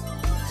 are we?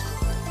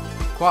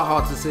 Quite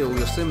hard to see all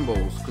your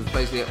symbols because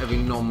basically every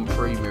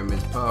non-premium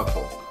is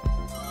purple.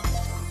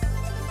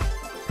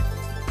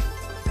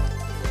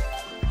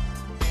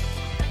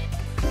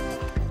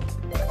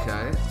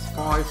 Okay, it's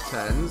 5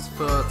 10s,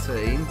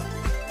 13.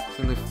 It's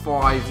only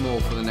 5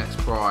 more for the next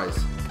prize.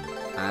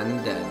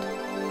 And dead.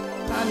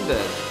 And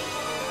dead.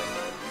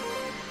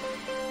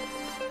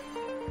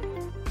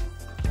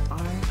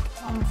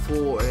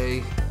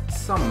 140,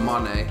 some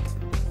money.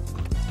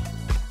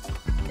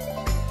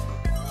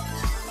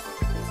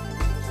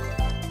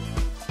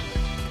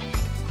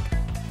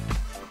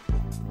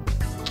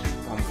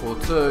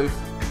 $142.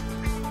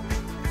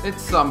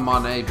 It's some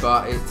money,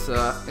 but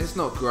it's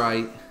not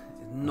great.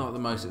 It's not the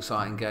most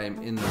exciting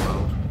game in the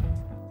world.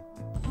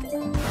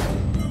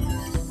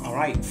 All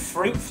right,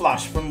 Fruit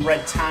Flash from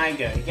Red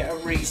Tiger. You get a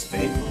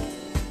respin.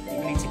 We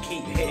need to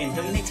keep hitting.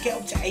 Do we need to get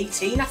up to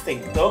 18? I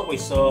think, don't we?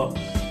 So.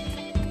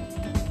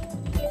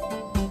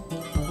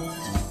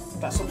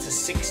 That's up to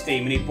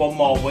 16. We need 1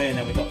 more win and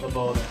then we got the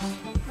bonus.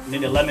 We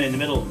need a lemon in the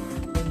middle.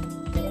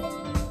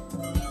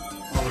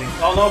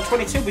 Oh no,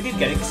 22. We did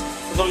get it.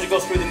 As long as it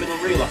goes through the middle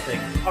reel, I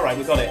think. Alright,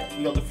 we got it.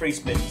 We got the free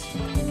spins.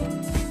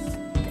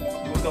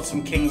 We've got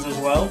some kings as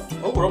well.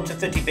 Oh, we're up to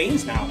 30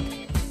 beans now.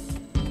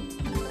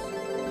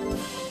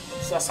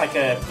 So that's like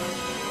a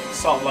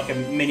sort of like a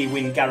mini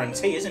win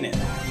guarantee, isn't it?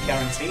 You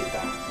guaranteed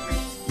that.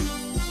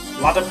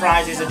 Ladder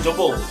prizes are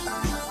doubled.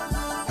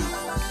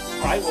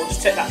 Alright, we'll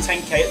just take that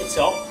 10k at the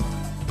top.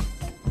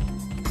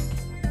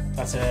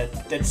 That's a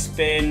dead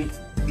spin,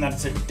 and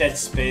that's a dead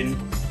spin.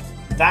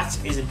 That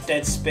is a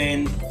dead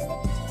spin.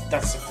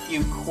 That's a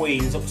few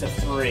queens, up to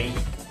 3.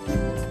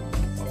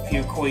 A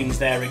few queens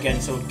there again,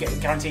 so we'll get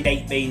guaranteed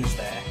 8 beans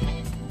there.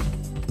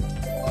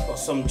 Got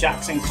some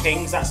jacks and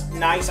kings, that's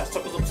nice. That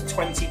took us up to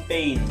 20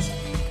 beans.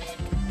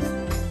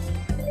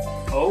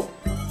 Oh,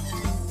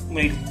 we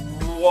need,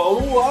 whoa,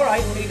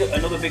 alright, we need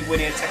another big win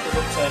here. Take us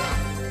up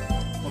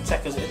to, we'll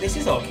take us, this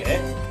is okay.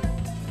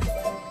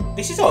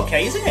 This is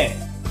okay, isn't it?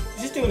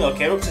 This is doing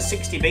okay, we're up to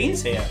 60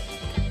 beans here.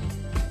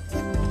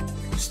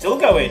 Still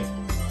going.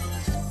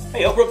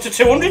 Hey, we're up to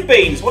 200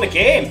 beans, what a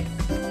game.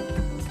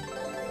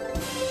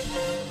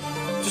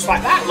 Just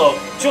like that, look.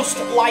 Just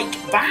like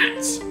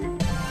that.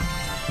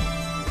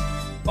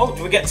 Oh,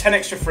 do we get 10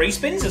 extra free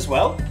spins as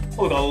well?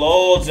 Oh, we've got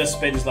loads of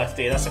spins left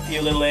here. That's a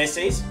few little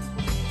aces.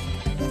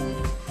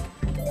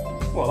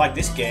 Oh, I like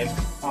this game.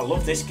 I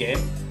love this game.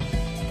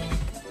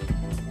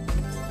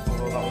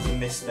 Oh, that was a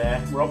miss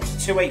there. We're up to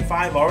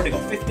 285 already.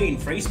 Got 15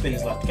 free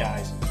spins left,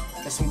 guys.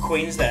 There's some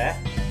queens there.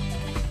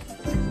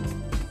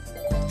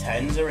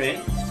 10s are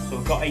in. So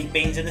we've got 8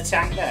 beans in the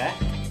tank there.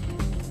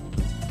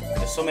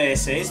 There's some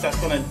aces. That's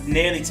going to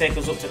nearly take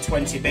us up to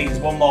 20 beans.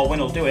 1 more win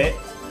will do it.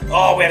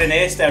 Oh, we had an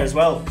ace there as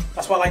well.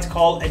 That's what I like to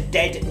call a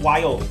dead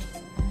wild.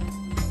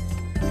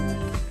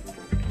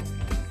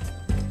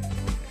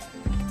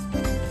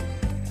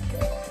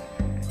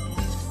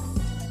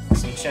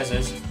 Some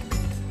chezzers.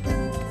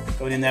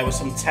 Going in there with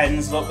some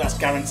 10s. Look, that's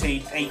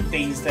guaranteed 8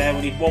 beans there.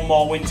 We need one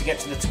more win to get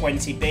to the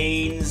 20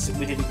 beans.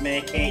 We didn't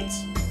make it.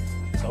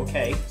 It's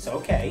okay. It's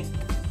okay.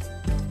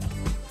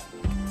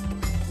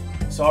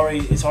 Sorry,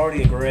 it's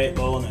already a great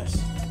bonus.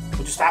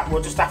 We're just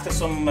after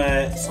some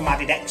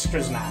added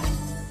extras now.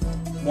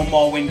 One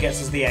more win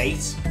gets us the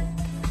 8.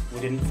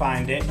 We didn't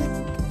find it.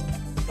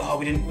 Oh,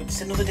 we didn't.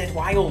 It's another dead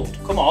wild.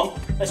 Come on,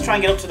 let's try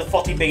and get up to the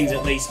 40 beans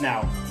at least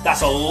now.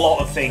 That's a lot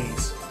of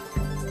things.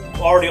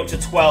 We're already up to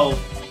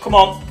 12. Come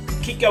on,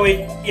 keep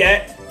going.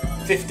 Yeah,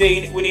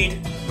 15. We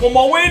need one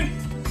more win.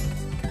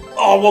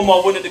 Oh, one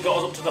more win that got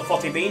us up to the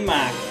 40 bean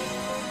mark.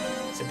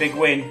 It's a big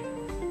win.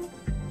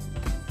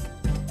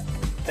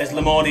 There's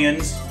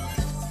Lemonians.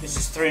 This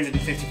is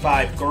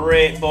 355.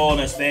 Great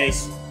bonus,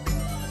 this.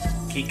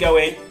 Keep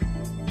going.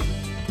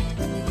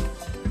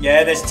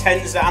 Yeah, there's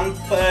 10s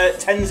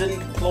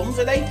and plums.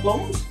 Are they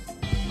plums?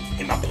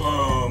 In my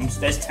plums.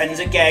 There's 10s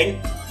again.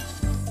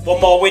 One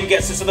more win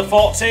gets us to the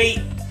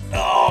 40.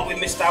 Oh, we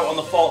missed out on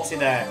the 40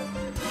 there.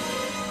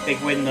 Big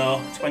win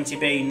though. 20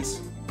 beans.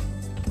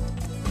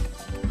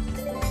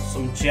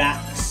 Some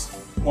jacks.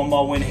 One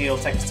more win here will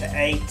take us to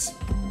 8.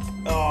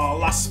 Oh,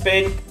 last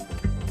spin.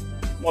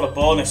 What a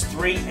bonus.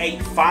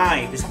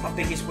 385. Is that my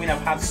biggest win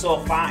I've had so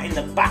far in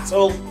the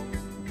battle?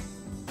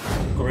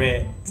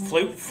 Great.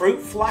 Fruit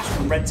Flash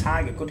from Red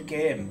Tiger. Good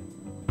game.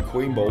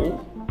 Queen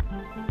Ball.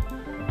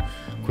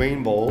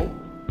 Queen Ball.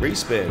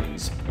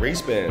 Respins.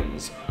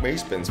 Respins.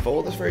 Respins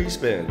for the free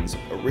spins.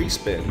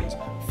 Respins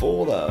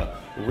for the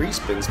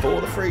respins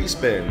for the free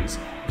spins.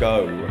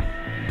 Go.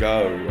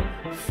 Go.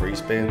 Free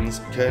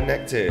spins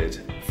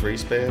connected. Free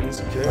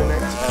spins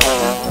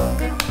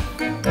connected.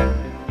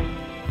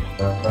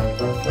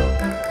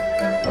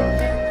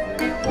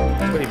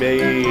 20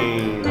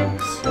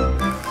 beans.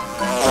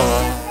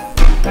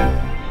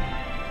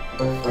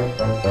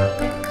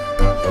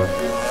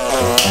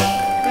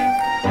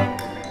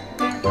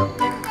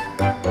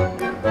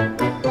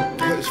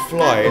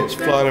 It's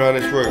flying around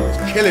this room. It's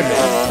killing me.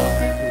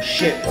 Oh,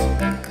 shit.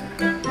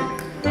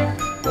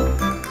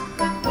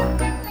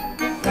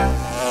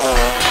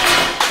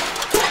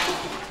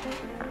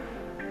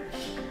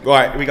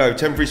 Right, here we go.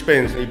 10 free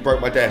spins. He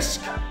broke my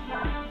desk.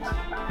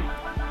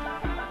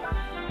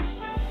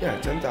 Yeah,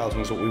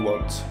 10,000 is what we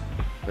want.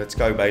 Let's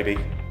go, baby.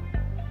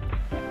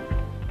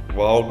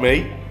 Wild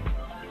me.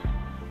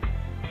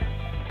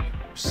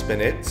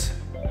 Spin it.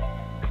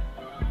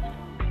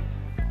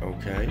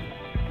 Okay.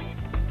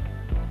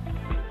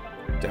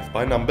 Death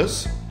by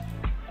numbers.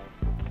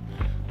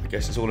 I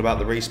guess it's all about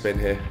the respin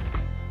here.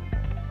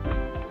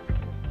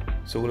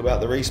 It's all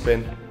about the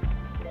respin.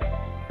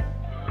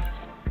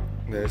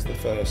 There's the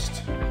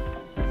first.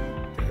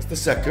 There's the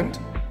second.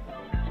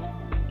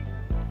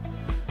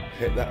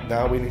 Hit that.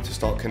 Now we need to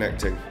start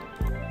connecting.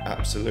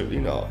 Absolutely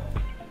not.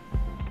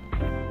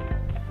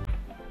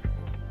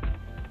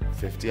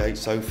 58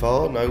 so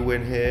far. No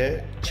win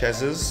here.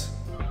 Chezers.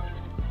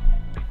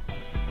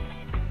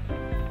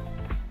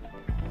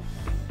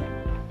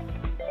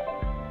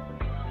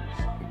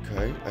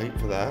 Okay, 8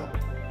 for that.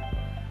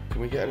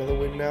 Can we get another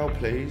win now,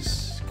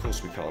 please? Of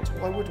course we can't.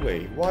 Why would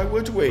we? Why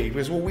would we?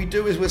 Because what we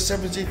do is we're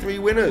 73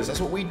 winners. That's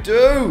what we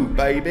do,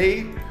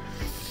 baby.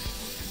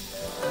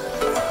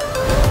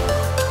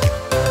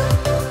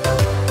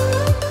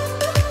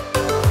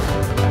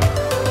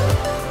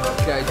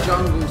 Okay,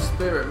 Jungle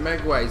Spirit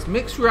Megaways.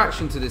 Mixed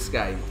reaction to this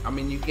game. I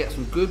mean, you get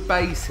some good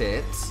base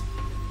hits.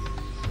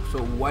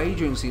 Sort of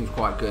wagering seems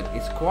quite good.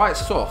 It's quite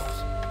soft.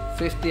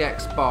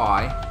 50x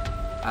buy.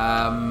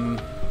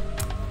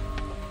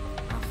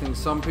 I think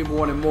some people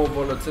wanted more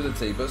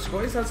volatility, but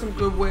Scotty's had some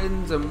good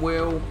wins, and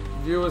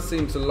viewers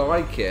seem to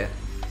like it.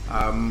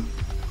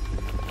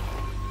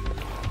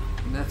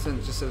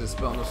 Nathan just said it's a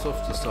bit on the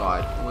softer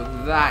side.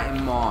 With that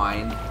in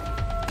mind,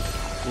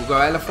 we'll go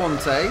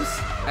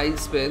Elefantes, 8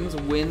 spins,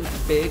 win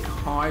big,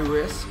 high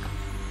risk,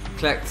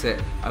 collect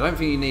it. I don't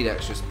think you need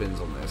extra spins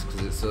on this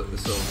because it's a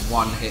sort of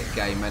one-hit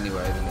game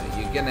anyway, isn't it?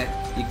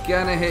 You're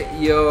gonna hit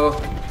your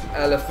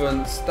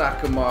elephants,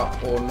 stack them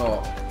up or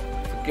not.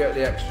 Forget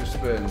the extra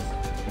spins.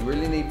 You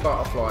really need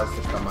butterflies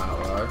to come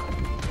out though.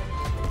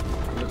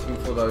 Looking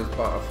for those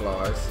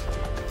butterflies.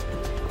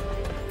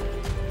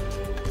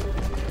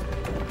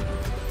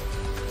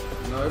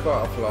 No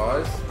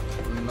butterflies,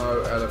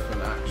 no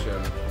elephant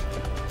action.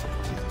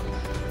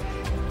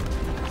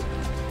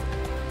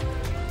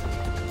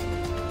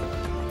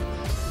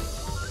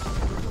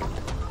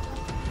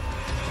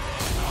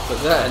 But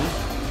then,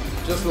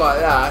 just like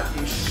that,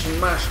 you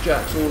smash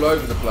jacks all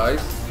over the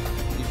place.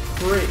 You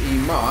pretty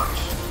much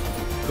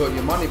got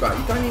your money back.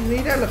 You don't even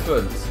need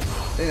elephants. I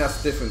think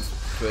that's the difference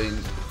between,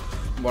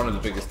 one of the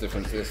biggest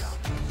differences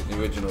in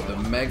the original, the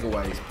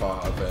Megaways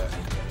part of it.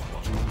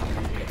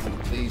 Get some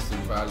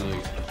decent value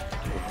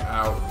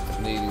without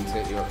needing to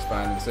hit your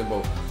expanding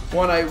symbol.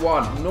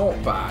 181,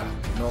 not bad.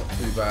 Not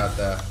too bad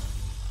there.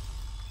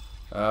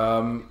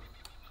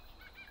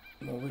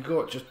 Well, we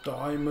got just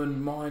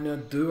Diamond Miner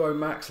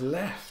Duomax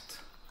left.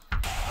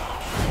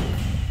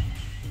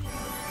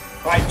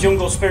 Right,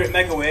 Jungle Spirit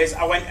Megaways.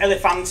 I went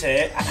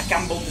Elefante and I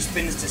gambled the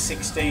spins to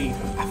 16.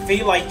 I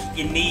feel like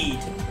you need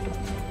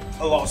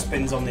a lot of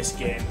spins on this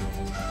game.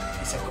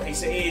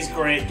 It is a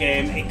great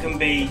game. It can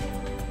be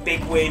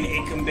big win,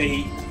 it can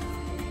be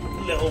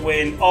little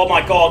win. Oh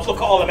my god, look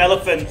at all them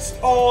elephants.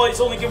 Oh, it's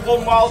only given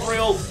one wild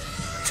reel.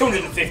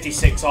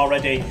 256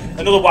 already.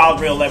 Another wild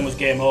reel then was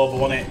game over,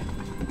 wasn't it?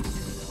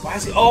 Why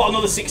is it? Oh,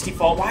 another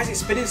 64. Why is it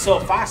spinning so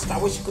fast? I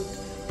wish you could.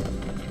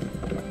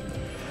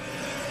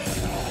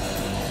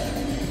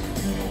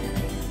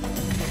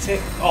 That's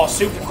it. Oh,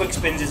 super quick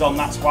spins is on,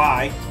 that's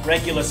why.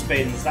 Regular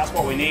spins, that's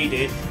what we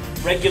needed.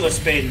 Regular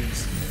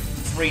spins.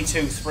 3,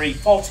 2, 3.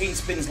 14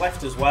 spins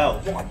left as well.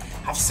 What?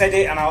 I've said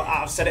it and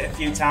I've said it a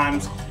few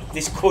times.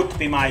 This could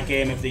be my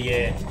game of the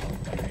year.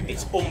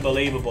 It's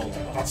unbelievable.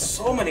 I've had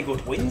so many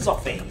good wins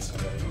off it.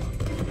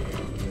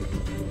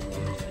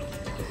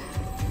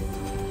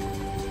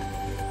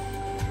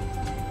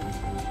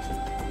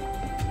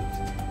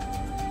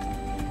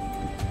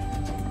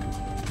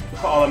 Look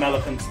at all them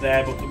elephants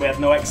there, but we have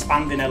no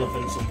expanding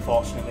elephants,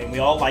 unfortunately, and we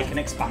all like an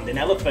expanding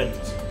elephant.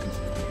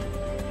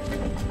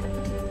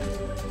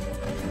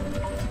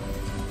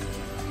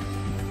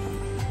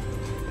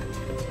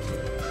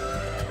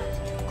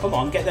 Come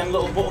on, get them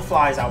little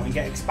butterflies out and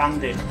get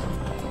expanded.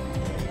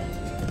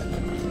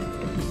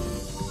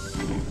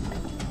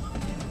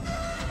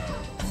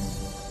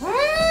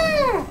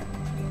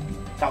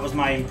 That was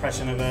my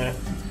impression of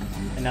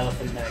an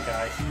elephant there,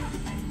 guys.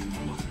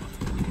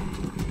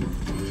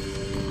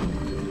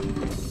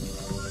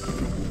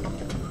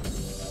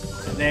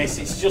 Look at this,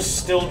 it's just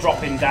still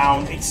dropping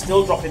down. It's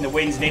still dropping the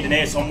wins. Need an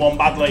ace on one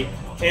badly.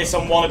 Ace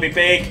on one would be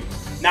big.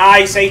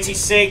 Nice,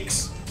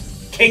 86.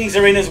 Kings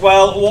are in as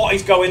well. What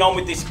is going on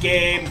with this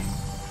game?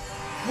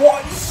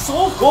 What? It's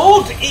so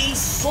good. It is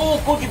so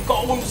good. You've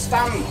got to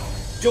understand.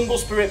 Jungle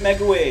Spirit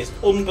Megaways.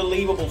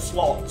 Unbelievable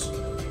slots.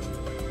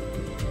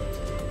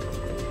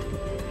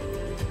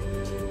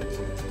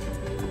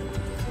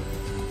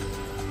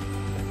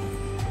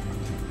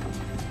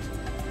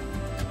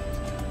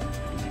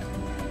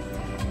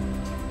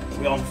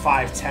 We're on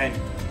 510.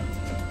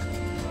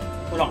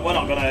 We're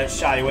not going to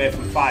shy away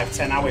from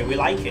 510, are we? We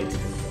like it.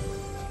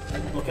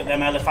 Look at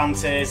them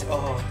Elephantes.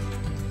 Oh,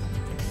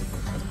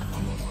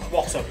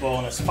 what a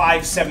bonus.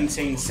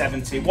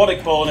 517.70. What a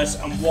bonus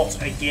and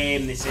what a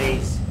game this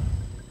is.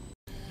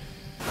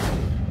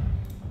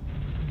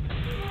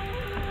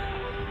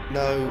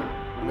 No,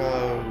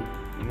 no,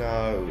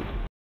 no.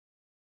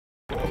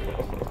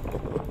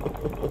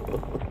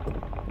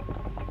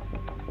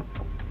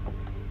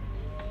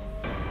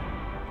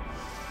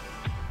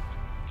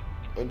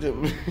 I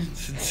didn't mean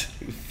to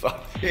do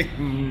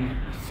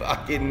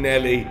fucking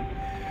Nelly.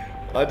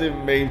 I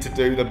didn't mean to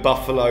do the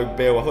Buffalo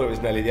Bill. I thought it was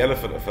Nelly the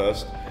elephant at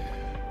first.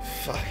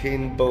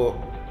 Fucking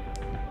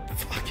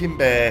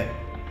bear.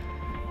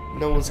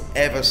 No one's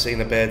ever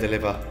seen a bear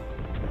deliver.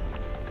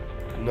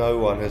 No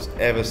one has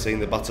ever seen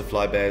the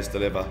butterfly bears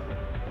deliver.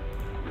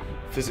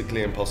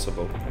 Physically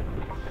impossible.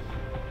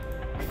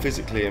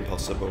 Physically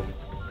impossible.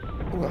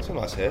 Oh, that's a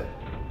nice hit.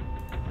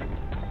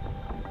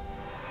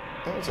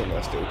 That was a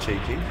nice little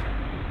cheeky.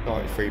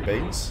 93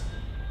 beans.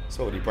 It's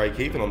already break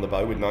even on the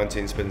bow with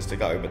 19 spins to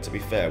go, but to be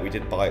fair, we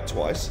did buy it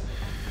twice.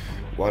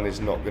 One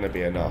is not going to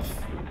be enough.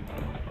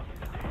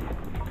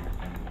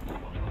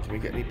 Can we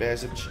get any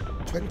bears of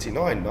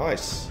 29?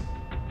 Nice.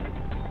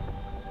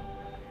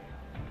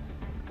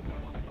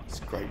 It's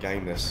a great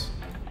game, this.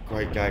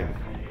 Great game.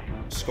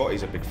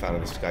 Scotty's a big fan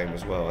of this game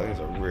as well. I think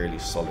it's a really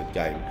solid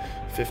game.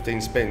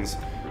 15 spins.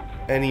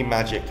 Any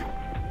magic?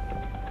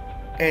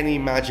 Any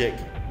magic?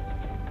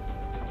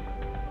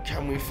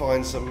 Can we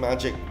find some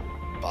magic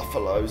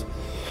buffaloes?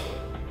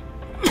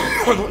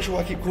 I'm not sure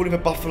why I keep calling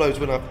them buffaloes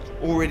when I've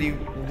already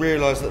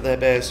realised that they're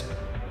bears.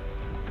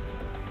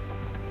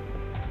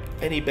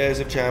 Any bears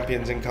of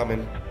champions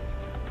incoming?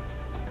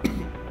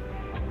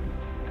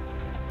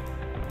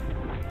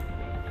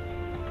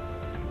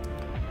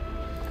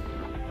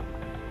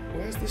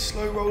 Where's the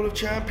slow roll of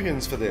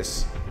champions for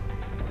this?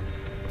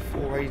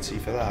 480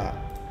 for that.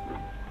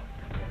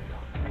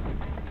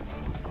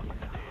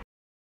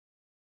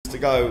 To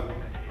go.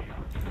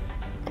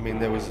 I mean,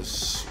 there was a...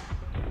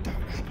 Don't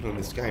happen in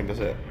this game, does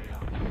it?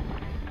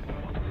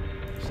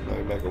 There's no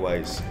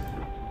Megaways.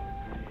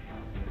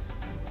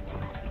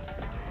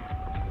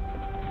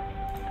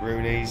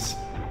 Rooney's.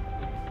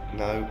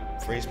 No.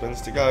 3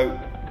 spins to go.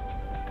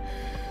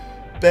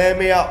 Bear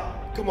me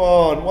up. Come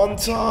on, one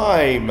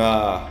time.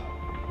 Oh,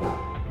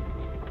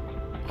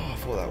 I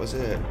thought that was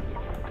it.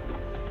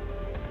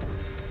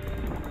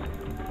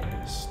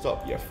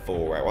 Stop your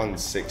 4 at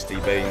 160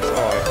 beans.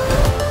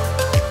 Alright.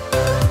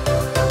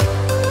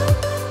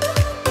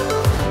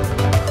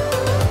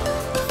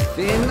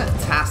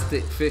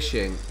 Fintastic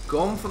Fishing,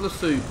 gone for the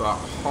super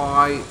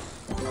high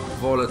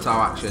volatile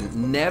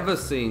action. Never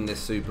seen this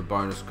super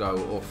bonus go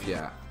off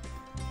yet.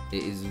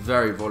 It is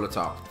very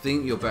volatile. I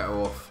think you're better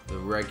off the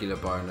regular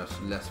bonus,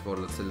 less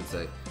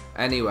volatility.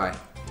 Anyway,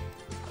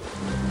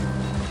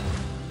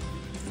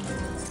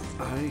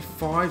 only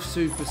 5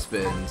 super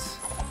spins.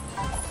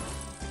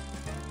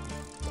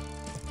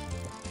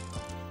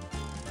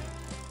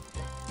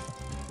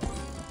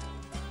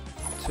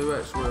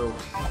 2x real.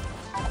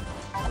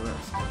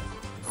 2x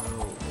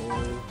real.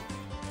 All.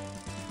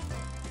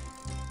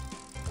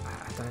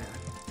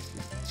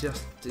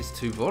 It's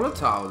too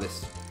volatile,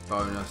 this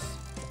bonus.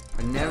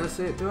 I never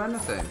see it do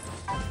anything.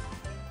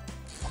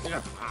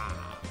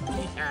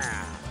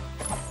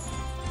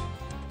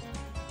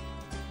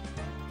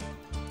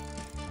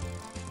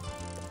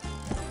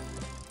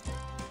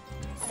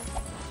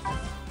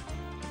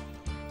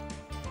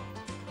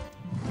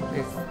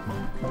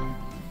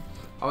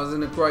 I was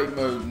in a great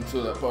mood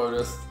until that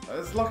bonus.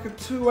 It's like a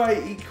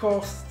 280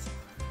 cost.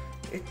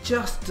 It's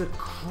just a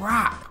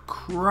crap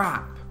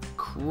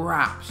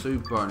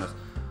super bonus.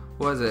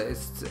 What is it?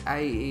 It's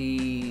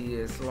 80.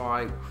 It's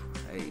like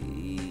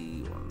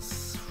 80.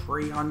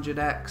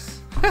 300x.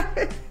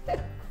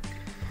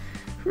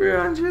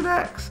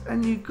 300x,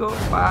 and you got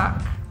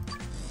back.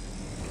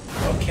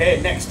 Okay,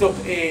 next up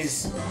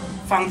is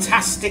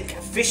Fintastic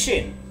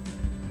Fishing.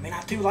 I mean,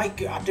 I do like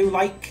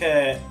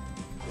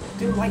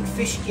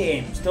fish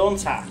games,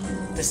 don't I?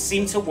 They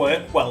seem to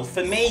work well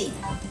for me.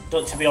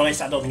 To be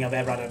honest, I don't think I've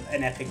ever had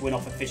an epic win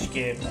off a fish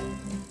game.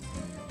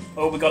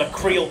 Oh, we got a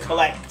Creel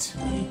Collect.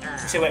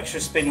 2 extra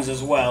spins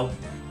as well.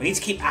 We need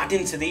to keep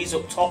adding to these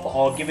up top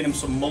or giving them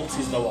some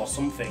multis though, or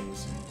some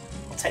things.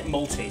 I'll take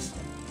multis.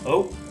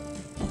 Oh,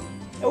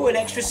 an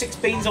extra 6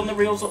 beans on the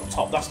reels up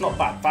top. That's not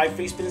bad. 5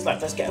 free spins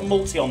left. Let's get a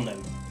multi on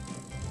them.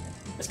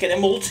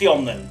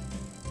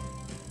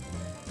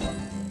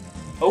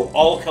 Oh,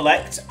 all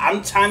collect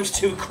and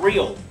 ×2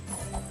 Creel.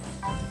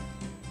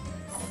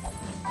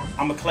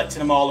 And we're collecting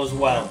them all as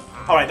well.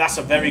 Alright, that's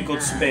a very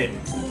good spin.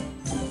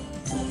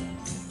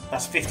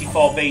 That's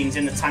 54 beans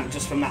in the tank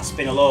just from that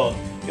spin alone.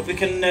 If we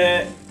can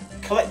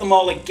collect them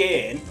all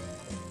again.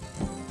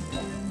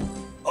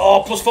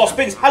 Oh, +4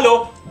 spins.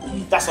 Hello.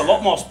 That's a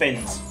lot more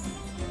spins.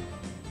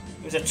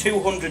 It was a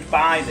 200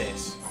 buy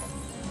this.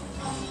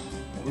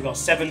 We've got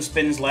 7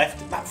 spins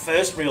left. That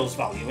first reel's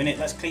value, innit?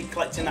 Let's keep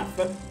collecting that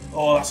first.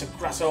 Oh,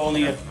 that's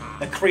only a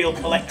Creel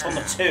Collect on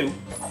the 2.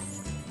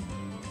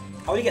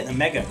 How do you get the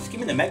mega? Just give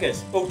me the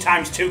megas. Oh,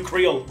 ×2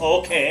 Creel.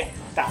 Okay,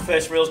 that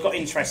first reel's got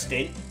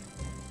interesting.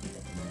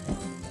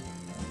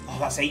 Oh,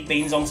 that's 8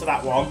 beans onto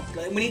that one.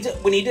 We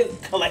need to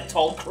collect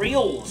all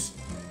Creels.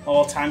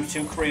 Oh,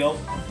 ×2 Creel.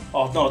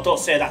 Oh no, don't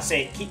say that's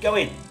it. Keep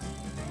going.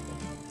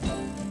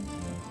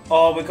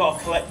 Oh, we've got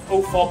to collect.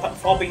 Oh,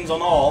 4 beans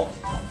on all.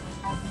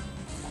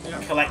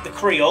 Collect the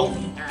Creel.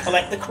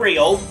 Collect the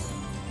Creel.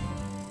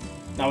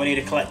 Now we need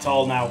to collect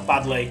all now,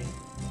 badly.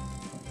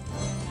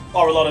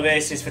 Or a lot of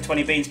aces for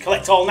 20 beans.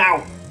 Collect all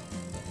now.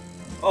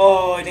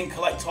 Oh, I didn't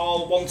collect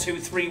all. 1, 2,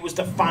 3 was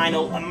the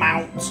final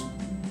amount.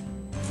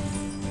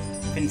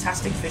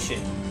 Fintastic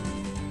Fishing.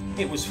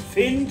 It was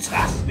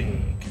fantastic.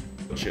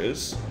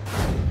 Cheers.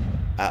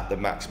 At the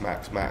max.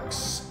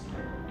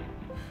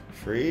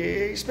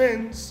 3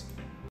 spins.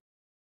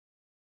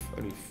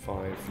 Only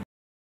 5.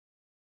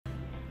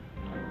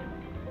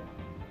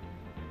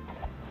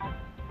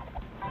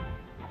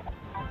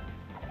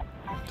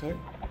 Okay.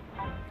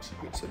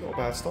 It's not a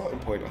bad starting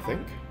point, I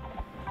think.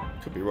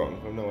 Could be wrong,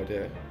 I have no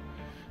idea.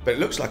 But it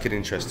looks like an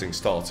interesting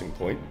starting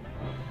point.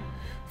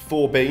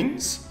 4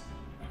 beans.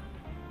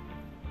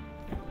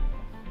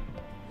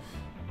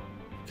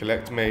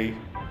 Collect me.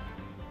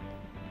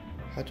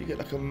 How do you get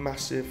like a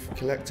massive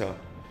collector?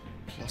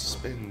 Plus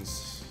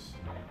spins.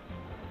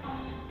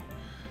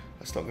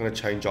 That's not going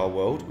to change our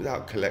world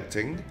without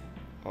collecting.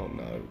 Oh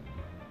no.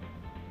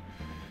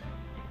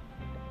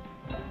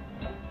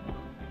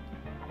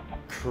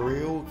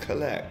 Creel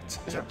Collect.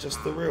 Is that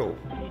just the reel?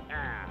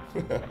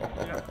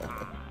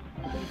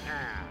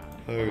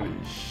 Holy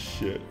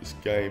shit, this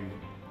game.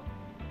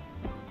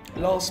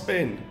 Last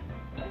spin.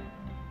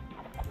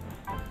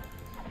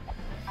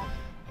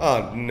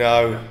 Oh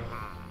no.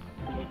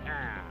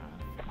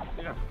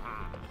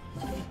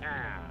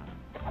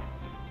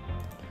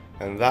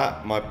 And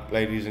that, my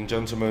ladies and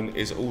gentlemen,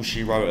 is all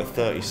she wrote at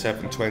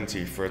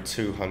 37.20 for a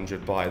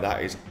 200 buy.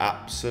 That is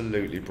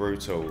absolutely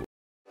brutal.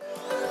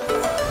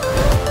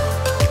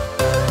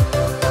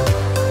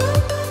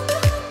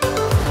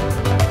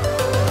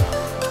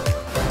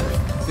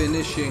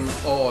 Finishing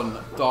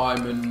on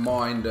Diamond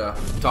Miner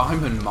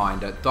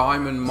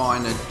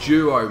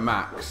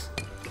Duomax.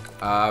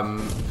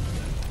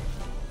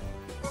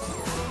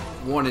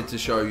 Wanted to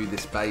show you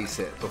this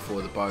basic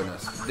before the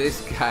bonus.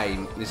 This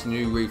game, this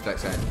new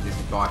Reflex game, this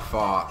is by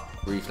far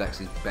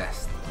Reflex's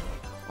best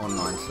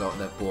online slot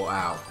they've brought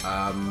out.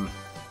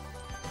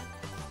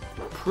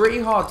 Pretty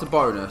hard to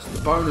bonus.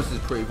 The bonus is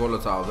pretty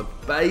volatile. The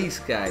base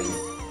game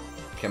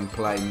can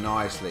play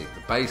nicely.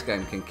 The base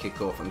game can kick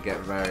off and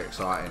get very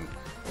exciting.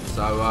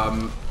 So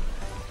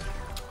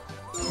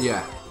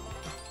yeah,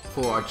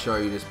 thought I'd show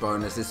you this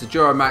bonus. It's a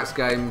Duomax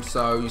game,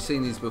 so you've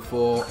seen these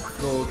before.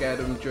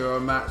 Floorgeddon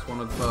Duomax, one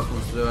of the first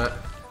ones to do it.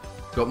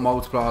 Got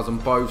multipliers on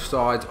both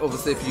sides.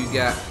 Obviously, if you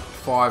get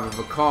 5 of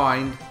a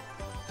kind,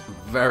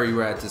 very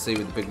rare to see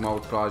with the big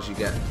multipliers. You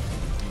get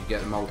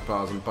the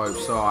multipliers on both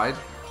sides.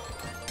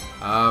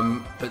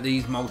 But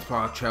these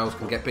multiplier trails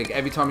can get big.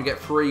 Every time you get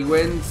 3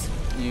 wins,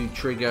 you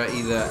trigger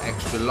either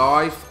extra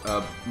life,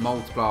 a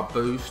multiplier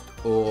boost,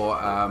 or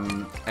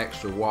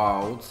extra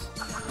wilds.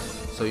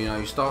 So you know,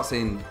 you start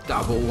seeing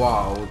double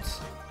wilds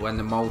when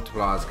the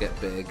multipliers get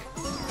big.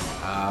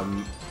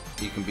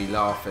 You can be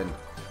laughing.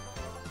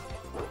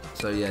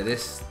 So yeah,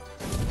 this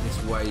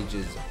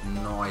wages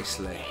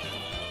nicely.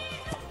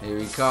 Here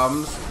he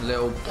comes,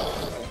 little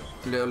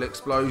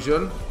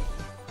explosion.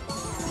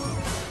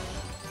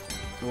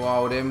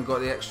 Wild him, got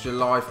the extra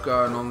life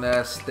going on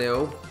there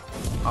still.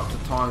 Up to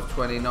times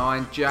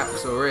 29.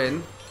 Jacks are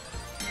in.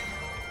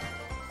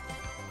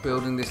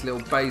 Building this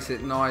little base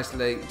it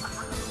nicely.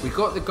 We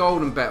got the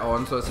golden bet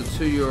on, so it's a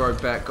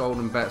 €2 bet.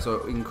 Golden bet,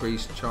 so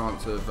increased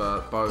chance of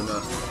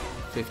bonus,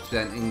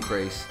 50%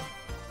 increase.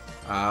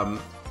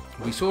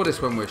 We saw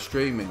this when we were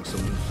streaming.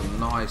 Some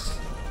nice,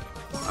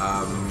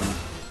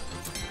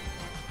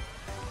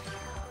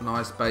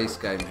 nice base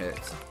game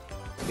hits.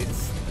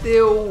 It's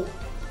still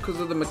because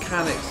of the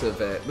mechanics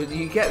of it, but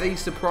you get these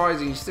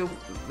surprising. You still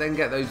then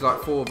get those like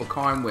 4 of a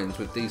kind wins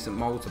with decent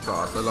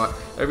multipliers. So like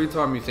every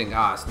time you think,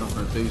 it's not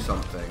going to do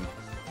something,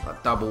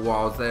 like double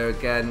wilds there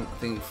again. I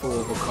think 4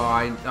 of a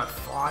kind, no,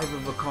 5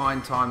 of a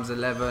kind times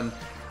 11.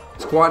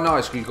 It's quite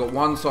nice because you've got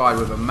one side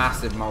with a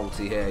massive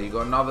multi here. You've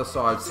got another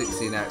side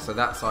 16x, so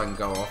that side can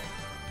go off.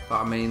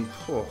 But I mean,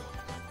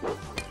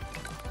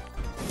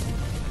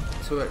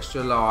 2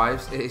 extra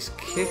lives. It is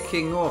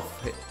kicking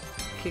off.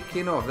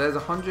 Kicking off. There's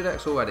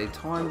 100x already,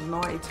 times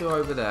 92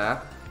 over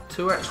there.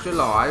 2 extra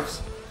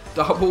lives.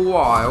 Double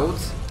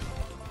wilds.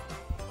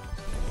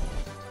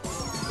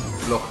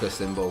 Blocker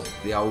symbol.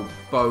 The old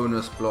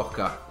bonus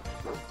blocker.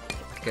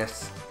 I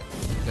guess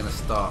you're going to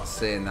start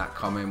seeing that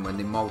come in when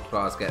the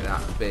multipliers get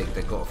that big.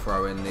 They've got to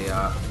throw in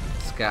the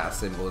scatter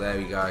symbol. There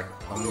we go.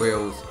 On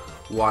reels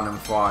 1 and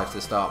 5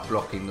 to start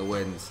blocking the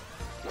wins.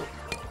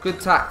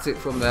 Good tactic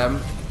from them.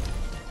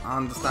 I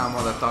understand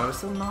why they've done it.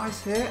 It's a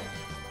nice hit.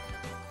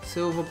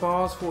 Silver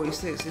bars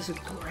 46. It's a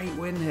great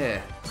win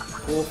here.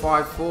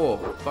 454.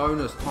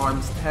 Bonus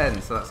times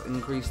 10. So that's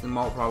increased the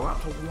multiplier. We're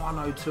up to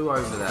 102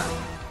 over there.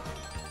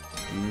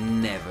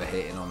 Never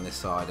hitting on this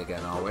side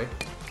again, are we?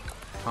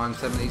 Times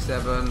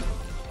 77.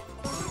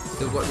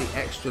 Still got the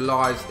extra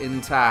lives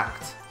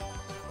intact.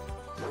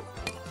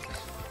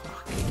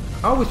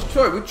 Oh, it's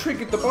true. We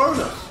triggered the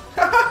bonus.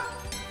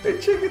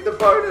 It triggered the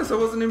bonus. I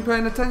wasn't even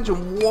paying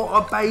attention. What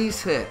a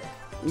base hit.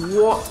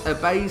 What a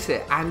base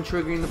hit, and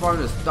triggering the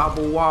bonus.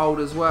 Double wild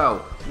as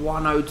well.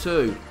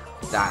 102.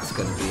 That's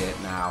going to be it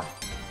now.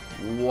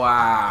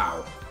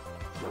 Wow.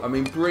 I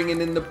mean, bringing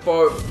in the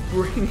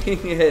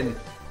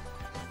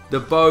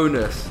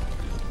bonus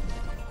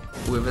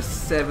with a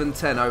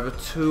 710 over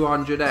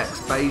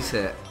 200x base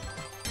hit.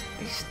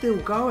 It's still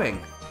going.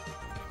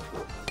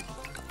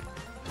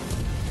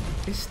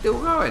 It's still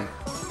going.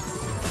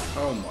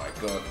 Oh my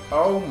god.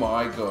 Oh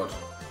my god.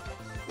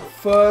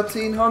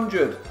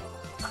 1300.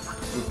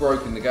 We've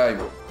broken the game.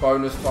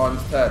 Bonus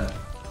times 10.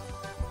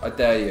 I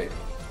dare you.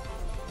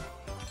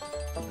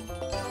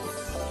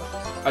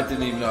 I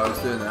didn't even know I was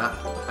doing that.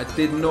 I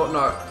did not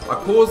know. I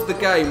paused the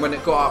game when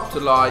it got up to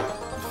like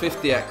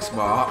 50x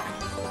mark.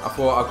 I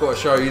thought, I've got to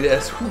show you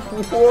this.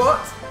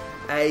 What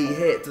a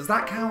hit. Does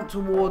that count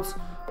towards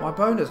my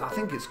bonus? I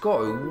think it's got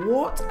to.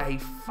 What a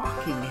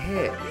fucking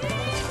hit.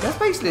 That's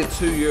basically a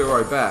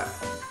 €2 bet.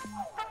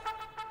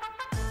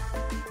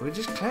 We're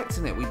just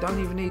collecting it. We don't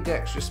even need the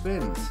extra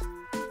spins.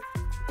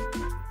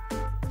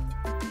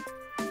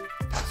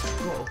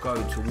 Go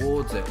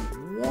towards it.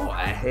 What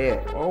a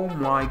hit. Oh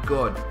my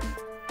god.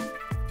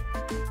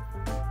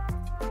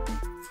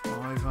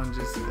 500,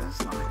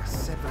 that's like a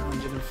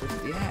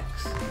 750x.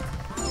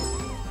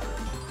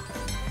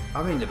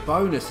 I mean, the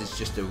bonus is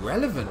just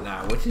irrelevant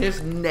now. We're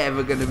just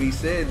never going to be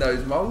seeing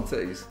those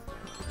multis.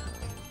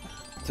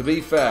 To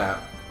be fair,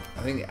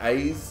 I think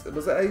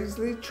was it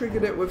Aisley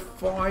triggered it with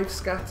 5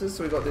 scatters,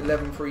 so we got the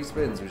 11 free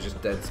spins. It was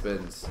just dead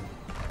spins.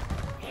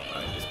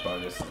 I think this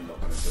bonus is not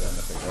going to do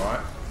anything,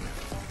 right?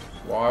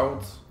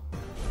 Wilds,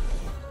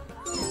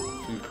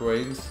 2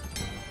 queens.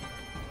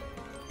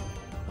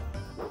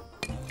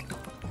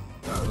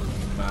 That was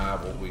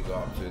mad what we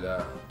got up to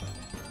there.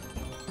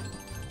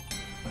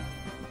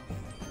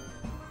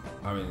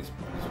 I mean, this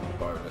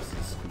bonus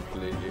is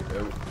completely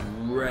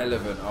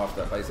irrelevant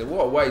after that base.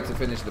 What a way to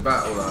finish the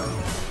battle though.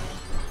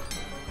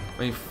 I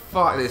mean,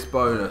 fuck this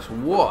bonus.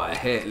 What a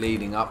hit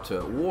leading up to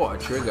it. What a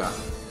trigger.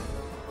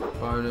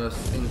 Bonus,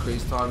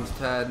 increase times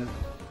 10.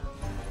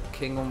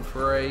 King on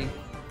 3.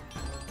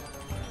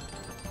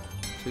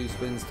 2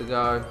 spins to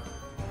go.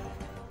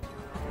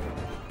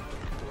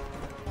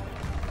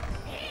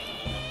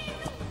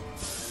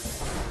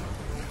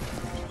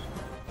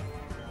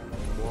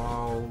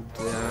 Wild,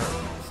 yeah.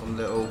 Some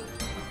little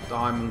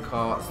diamond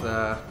carts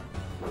there.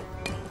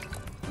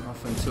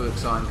 Nothing too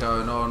exciting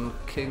going on.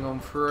 King on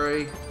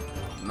 3.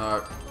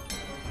 No.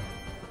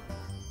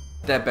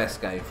 Their best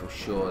game for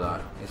sure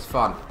though. It's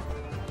fun.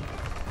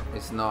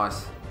 It's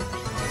nice.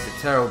 It's a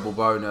terrible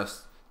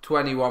bonus.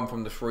 21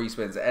 from the free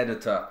spins.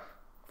 Editor.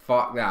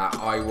 Fuck that,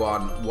 I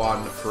won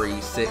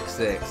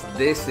 1366.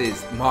 This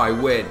is my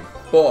win.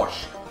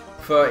 Bosh.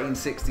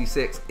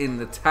 1366 in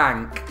the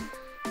tank.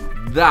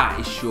 That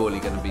is surely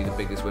going to be the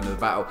biggest win of the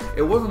battle.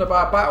 It wasn't a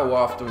bad battle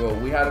after all.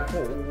 We had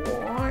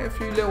quite a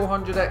few little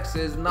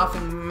 100Xs,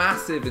 nothing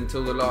massive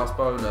until the last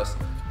bonus.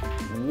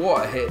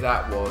 What a hit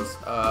that was.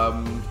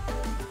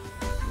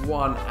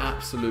 One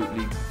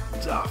absolutely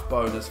duff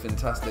bonus,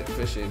 Fintastic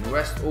Fishing.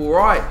 Rest all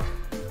right.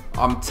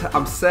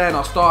 I'm saying,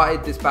 I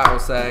started this battle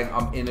saying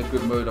I'm in a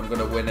good mood, I'm going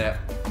to win it.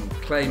 I'm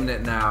claiming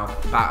it now.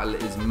 Battle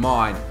is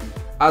mine.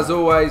 As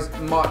always,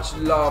 much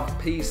love,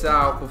 peace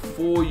out.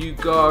 Before you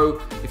go,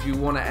 if you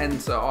want to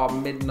enter our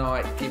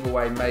midnight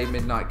giveaway, May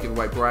midnight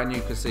giveaway, brand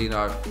new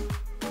casino,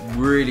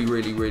 really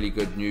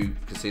good new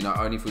casino,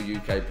 only for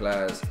UK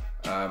players.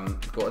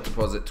 Got a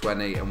deposit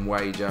 20 and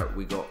wager.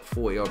 We got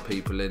 40 odd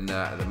people in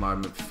there at the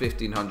moment,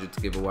 1500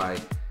 to give away.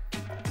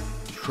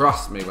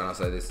 Trust me when I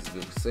say this is a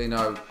good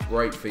casino.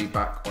 Great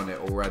feedback on it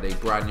already.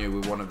 Brand new,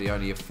 we're one of the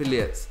only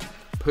affiliates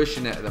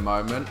pushing it at the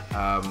moment.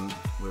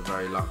 We're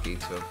very lucky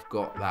to have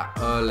got that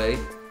early.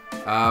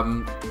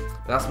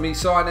 That's me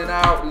signing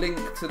out. Link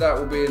to that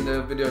will be in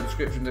the video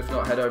description. If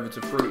not, head over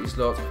to Fruity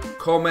Slots.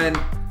 Comment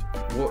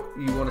what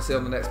you want to see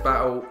on the next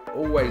battle.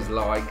 Always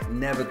like,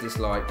 never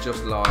dislike,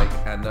 just like.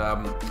 And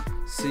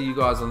see you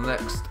guys on the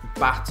next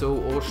battle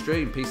or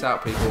stream. Peace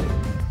out, people.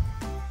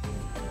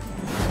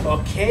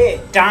 Okay,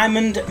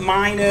 Diamond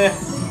Miner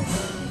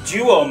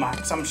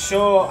Duomax. I'm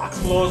sure I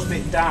closed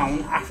it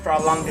down after I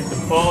landed the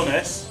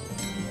bonus.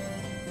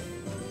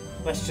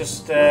 Let's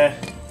just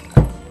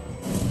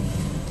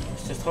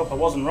hope I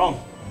wasn't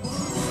wrong.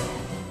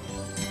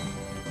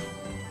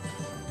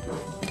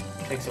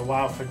 Takes a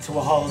while for it to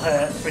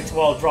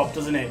all drop,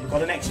 doesn't it? We've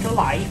got an extra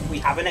life. We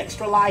have an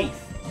extra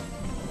life.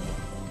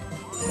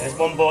 There's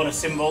one bonus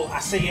symbol. I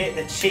see it,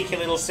 the cheeky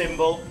little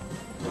symbol.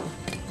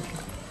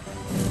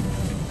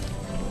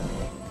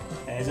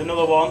 There's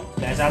another one.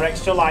 There's our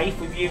extra life.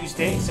 We've used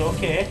it. It's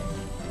okay.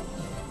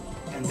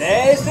 And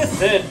there's the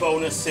third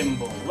bonus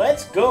symbol.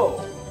 Let's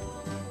go.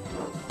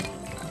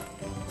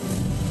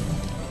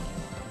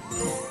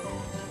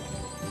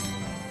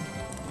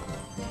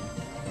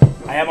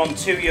 I am on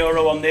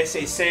 €2 on this.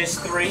 It says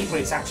 3, but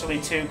it's actually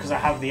 2 because I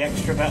have the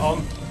extra bet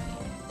on.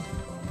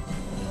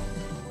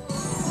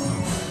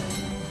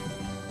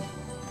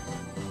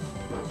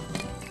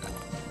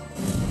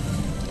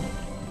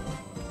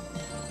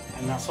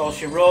 And that's all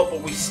she wrote,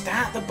 but we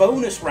start the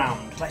bonus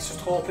round. Let's just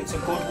hope it's a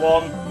good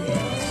one.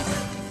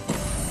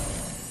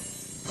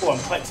 Oh, I'm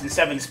collecting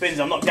 7 spins.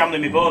 I'm not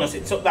gambling my bonus.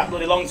 It took that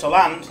bloody long to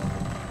land.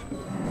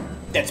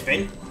 Dead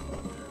spin.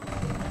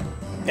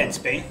 Dead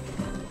spin.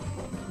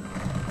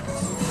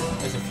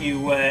 There's a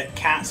few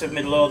cats of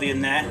Midlothian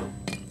there.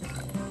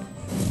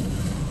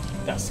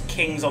 That's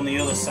kings on the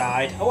other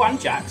side. Oh, and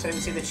jacks. I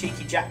didn't see the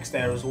cheeky jacks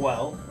there as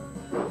well.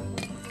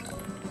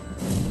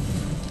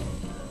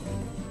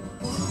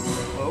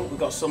 Oh, we've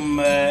got some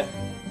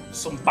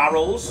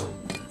barrels.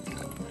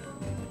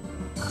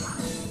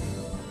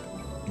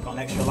 Got an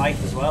extra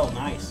life as well.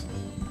 Nice.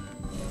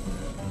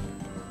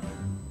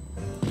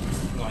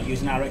 We're not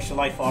using our extra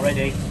life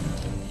already.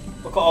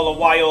 Look at all the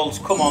wilds.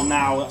 Come on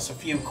now. That's a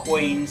few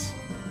queens.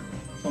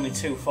 It's only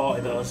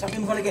 240 though. Does that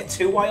mean we're going to get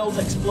 2 wilds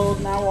explode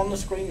now on the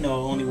screen?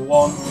 No, only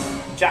 1.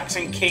 Jacks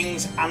and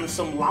kings and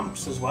some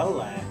lamps as well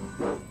there.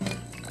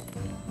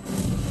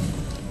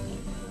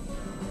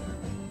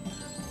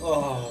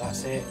 Oh,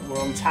 that's it. We're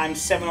on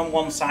 ×7 on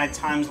one side,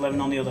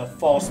 ×11 on the other.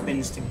 4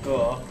 spins to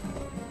go.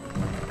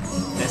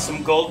 There's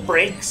some gold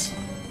bricks.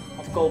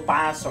 Not gold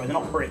bars, sorry. They're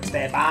not bricks,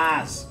 they're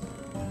bars.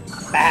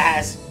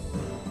 Bars.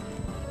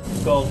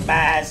 Gold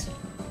bars.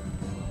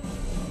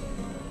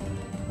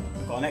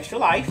 Got an extra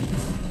life.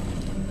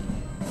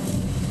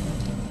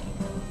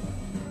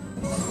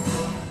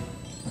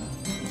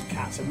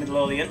 Cats of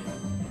Midlothian.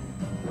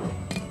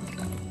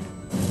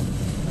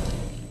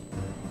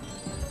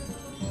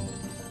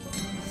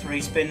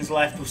 Three spins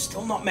left. We've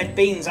still not made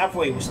beans, have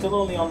we? We're still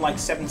only on like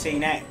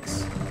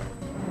 17x.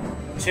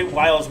 2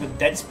 wilds with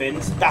dead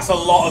spins. That's a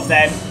lot of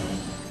them.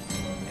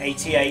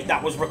 88.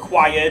 That was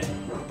required.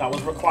 That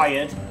was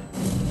required.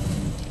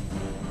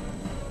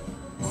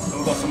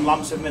 We've got some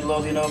lamps of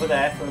Midlothian over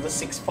there for another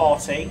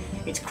 640.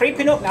 It's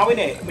creeping up now, isn't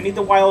it? We need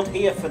the wild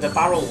here for the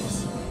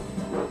barrels.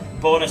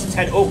 Bonus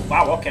 10. Oh,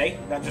 wow, okay.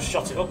 That just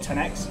shot it up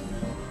 10x.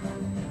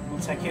 We'll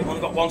take it. We've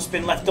only got 1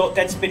 spin left. Don't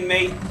dead spin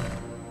me.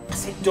 I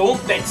said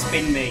don't dead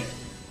spin me.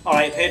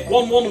 Alright, paid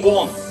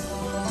 111.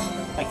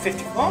 Like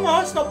 50. Oh,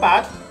 no, it's not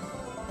bad.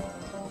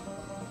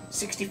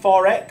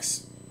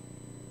 64x.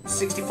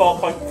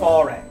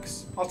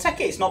 64.4x. I'll take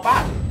it. It's not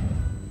bad.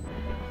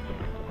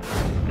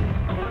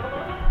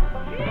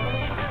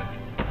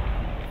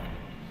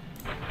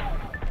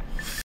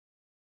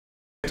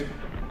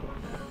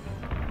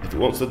 If it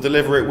wants to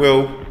deliver, it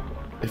will.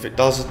 If it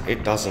doesn't,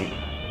 it doesn't.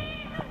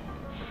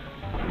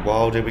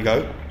 Wild, here we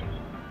go.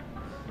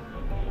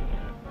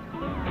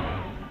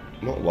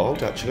 Not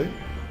wild, actually.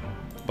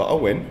 But I'll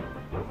win.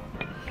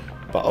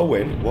 But I'll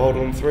win. Wild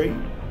on 3.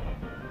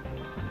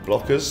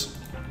 Blockers.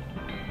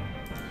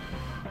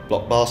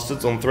 Block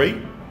bastards on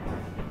 3.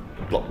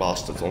 Block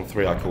bastards on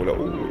 3, I call it.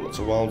 Ooh, lots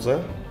of wilds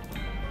there.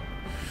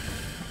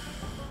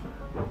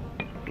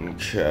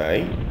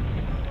 Okay.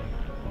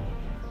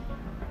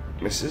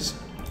 Misses.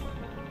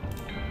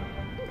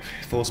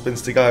 4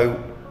 spins to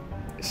go.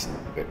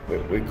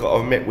 We've got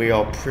to admit we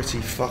are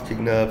pretty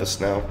fucking nervous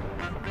now.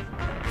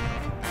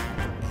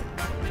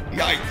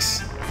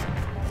 Yikes!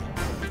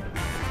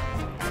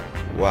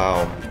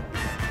 Wow.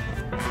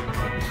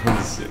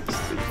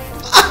 160.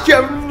 I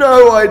have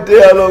no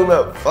idea how long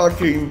that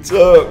fucking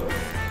took.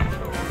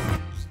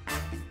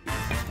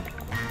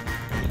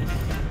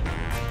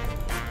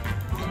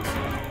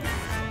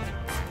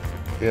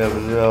 You have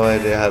no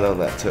idea how long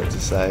that took to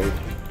save.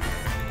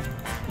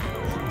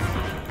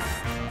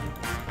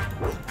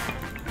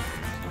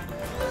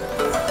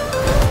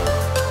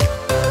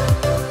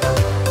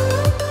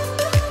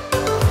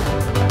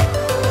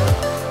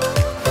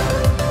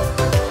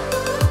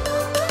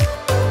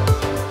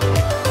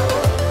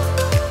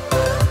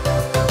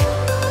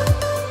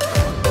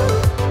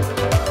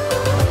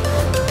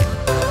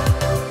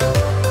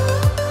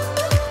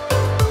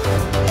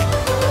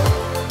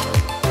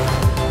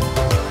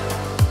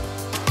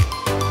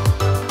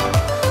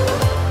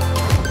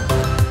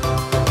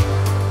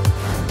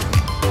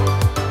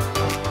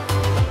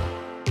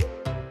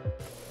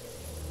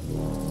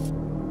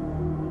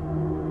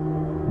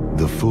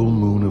 The full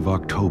moon of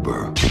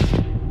October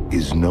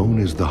is known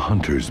as the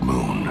Hunter's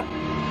Moon.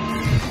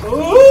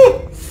 Ooh,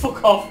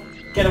 fuck off!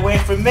 Get away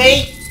from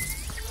me!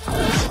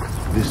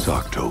 This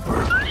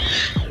October,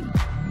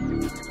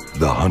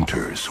 the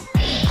Hunters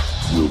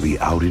will be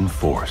out in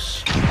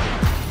force.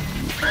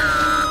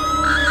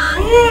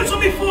 Ooh, it's on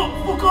my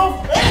foot! Fuck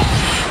off!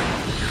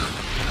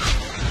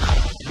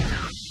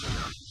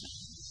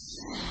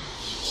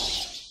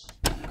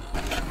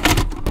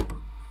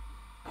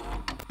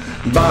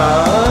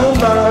 Bam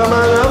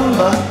bam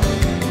ba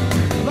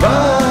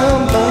bam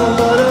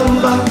bam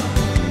ba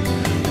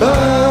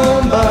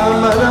bam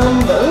bam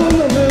ba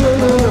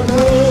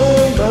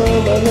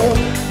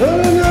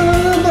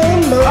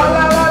La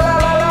la la la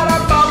la la la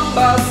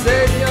bamba,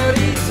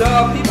 señorita.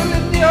 People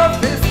in the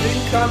office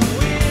think I'm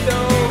weirdo.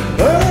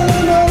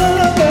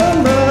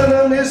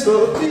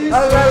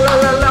 La la la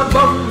la la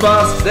bamba,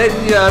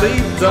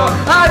 señorita.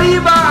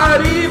 Arriba,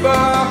 arriba.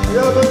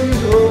 La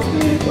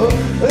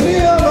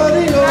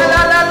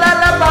la la la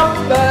la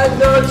bamba,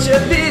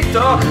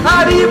 dolcetito.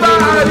 Arriba,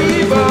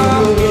 arriba.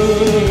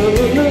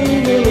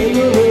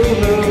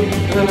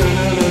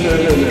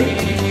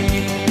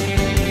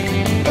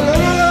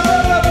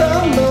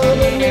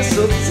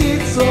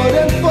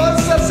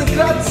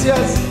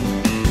 Gracias,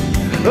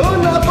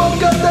 una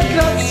boca de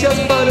gracias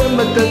para un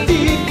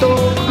metidito,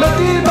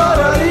 metida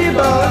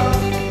arriba.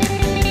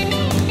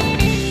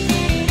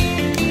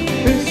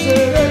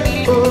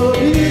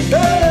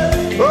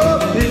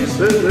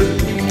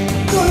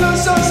 Con la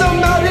salsa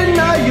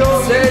marinaio,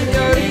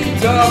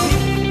 Señorita,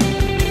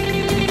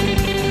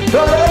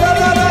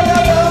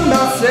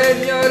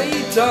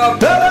 señorita.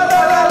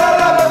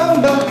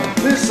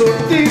 mi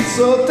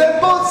sorriso te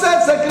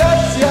senza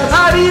gracias.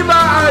 Arriba,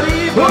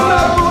 arriba.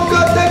 Una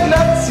boca de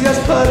gracias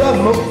para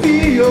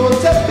Mofio,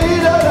 te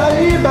pira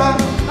arriba.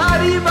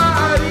 Arriba,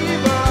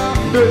 arriba.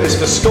 Doing this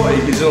for Scotty,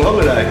 he's on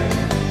holiday.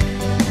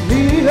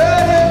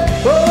 Videre,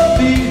 oh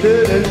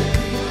videre.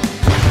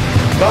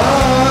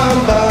 Bam,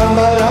 bam,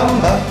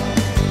 baramba.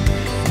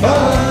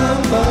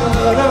 Bam,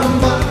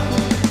 baramba.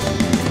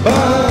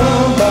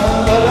 Bam,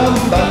 bam,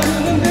 baramba.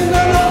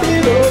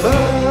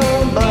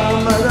 Bam, bam,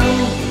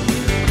 baramba.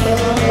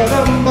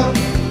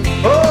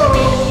 Oh.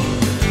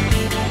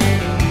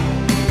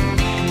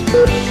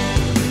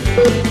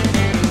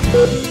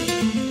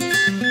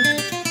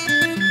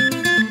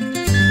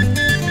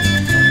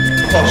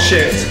 Oh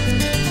shit.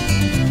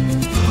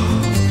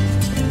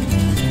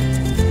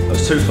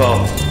 That's too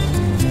far.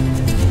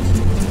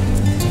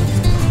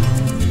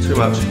 Too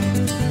much.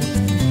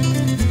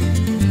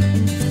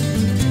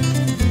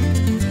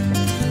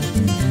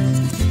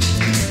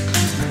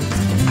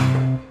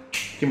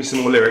 Give me some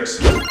more lyrics.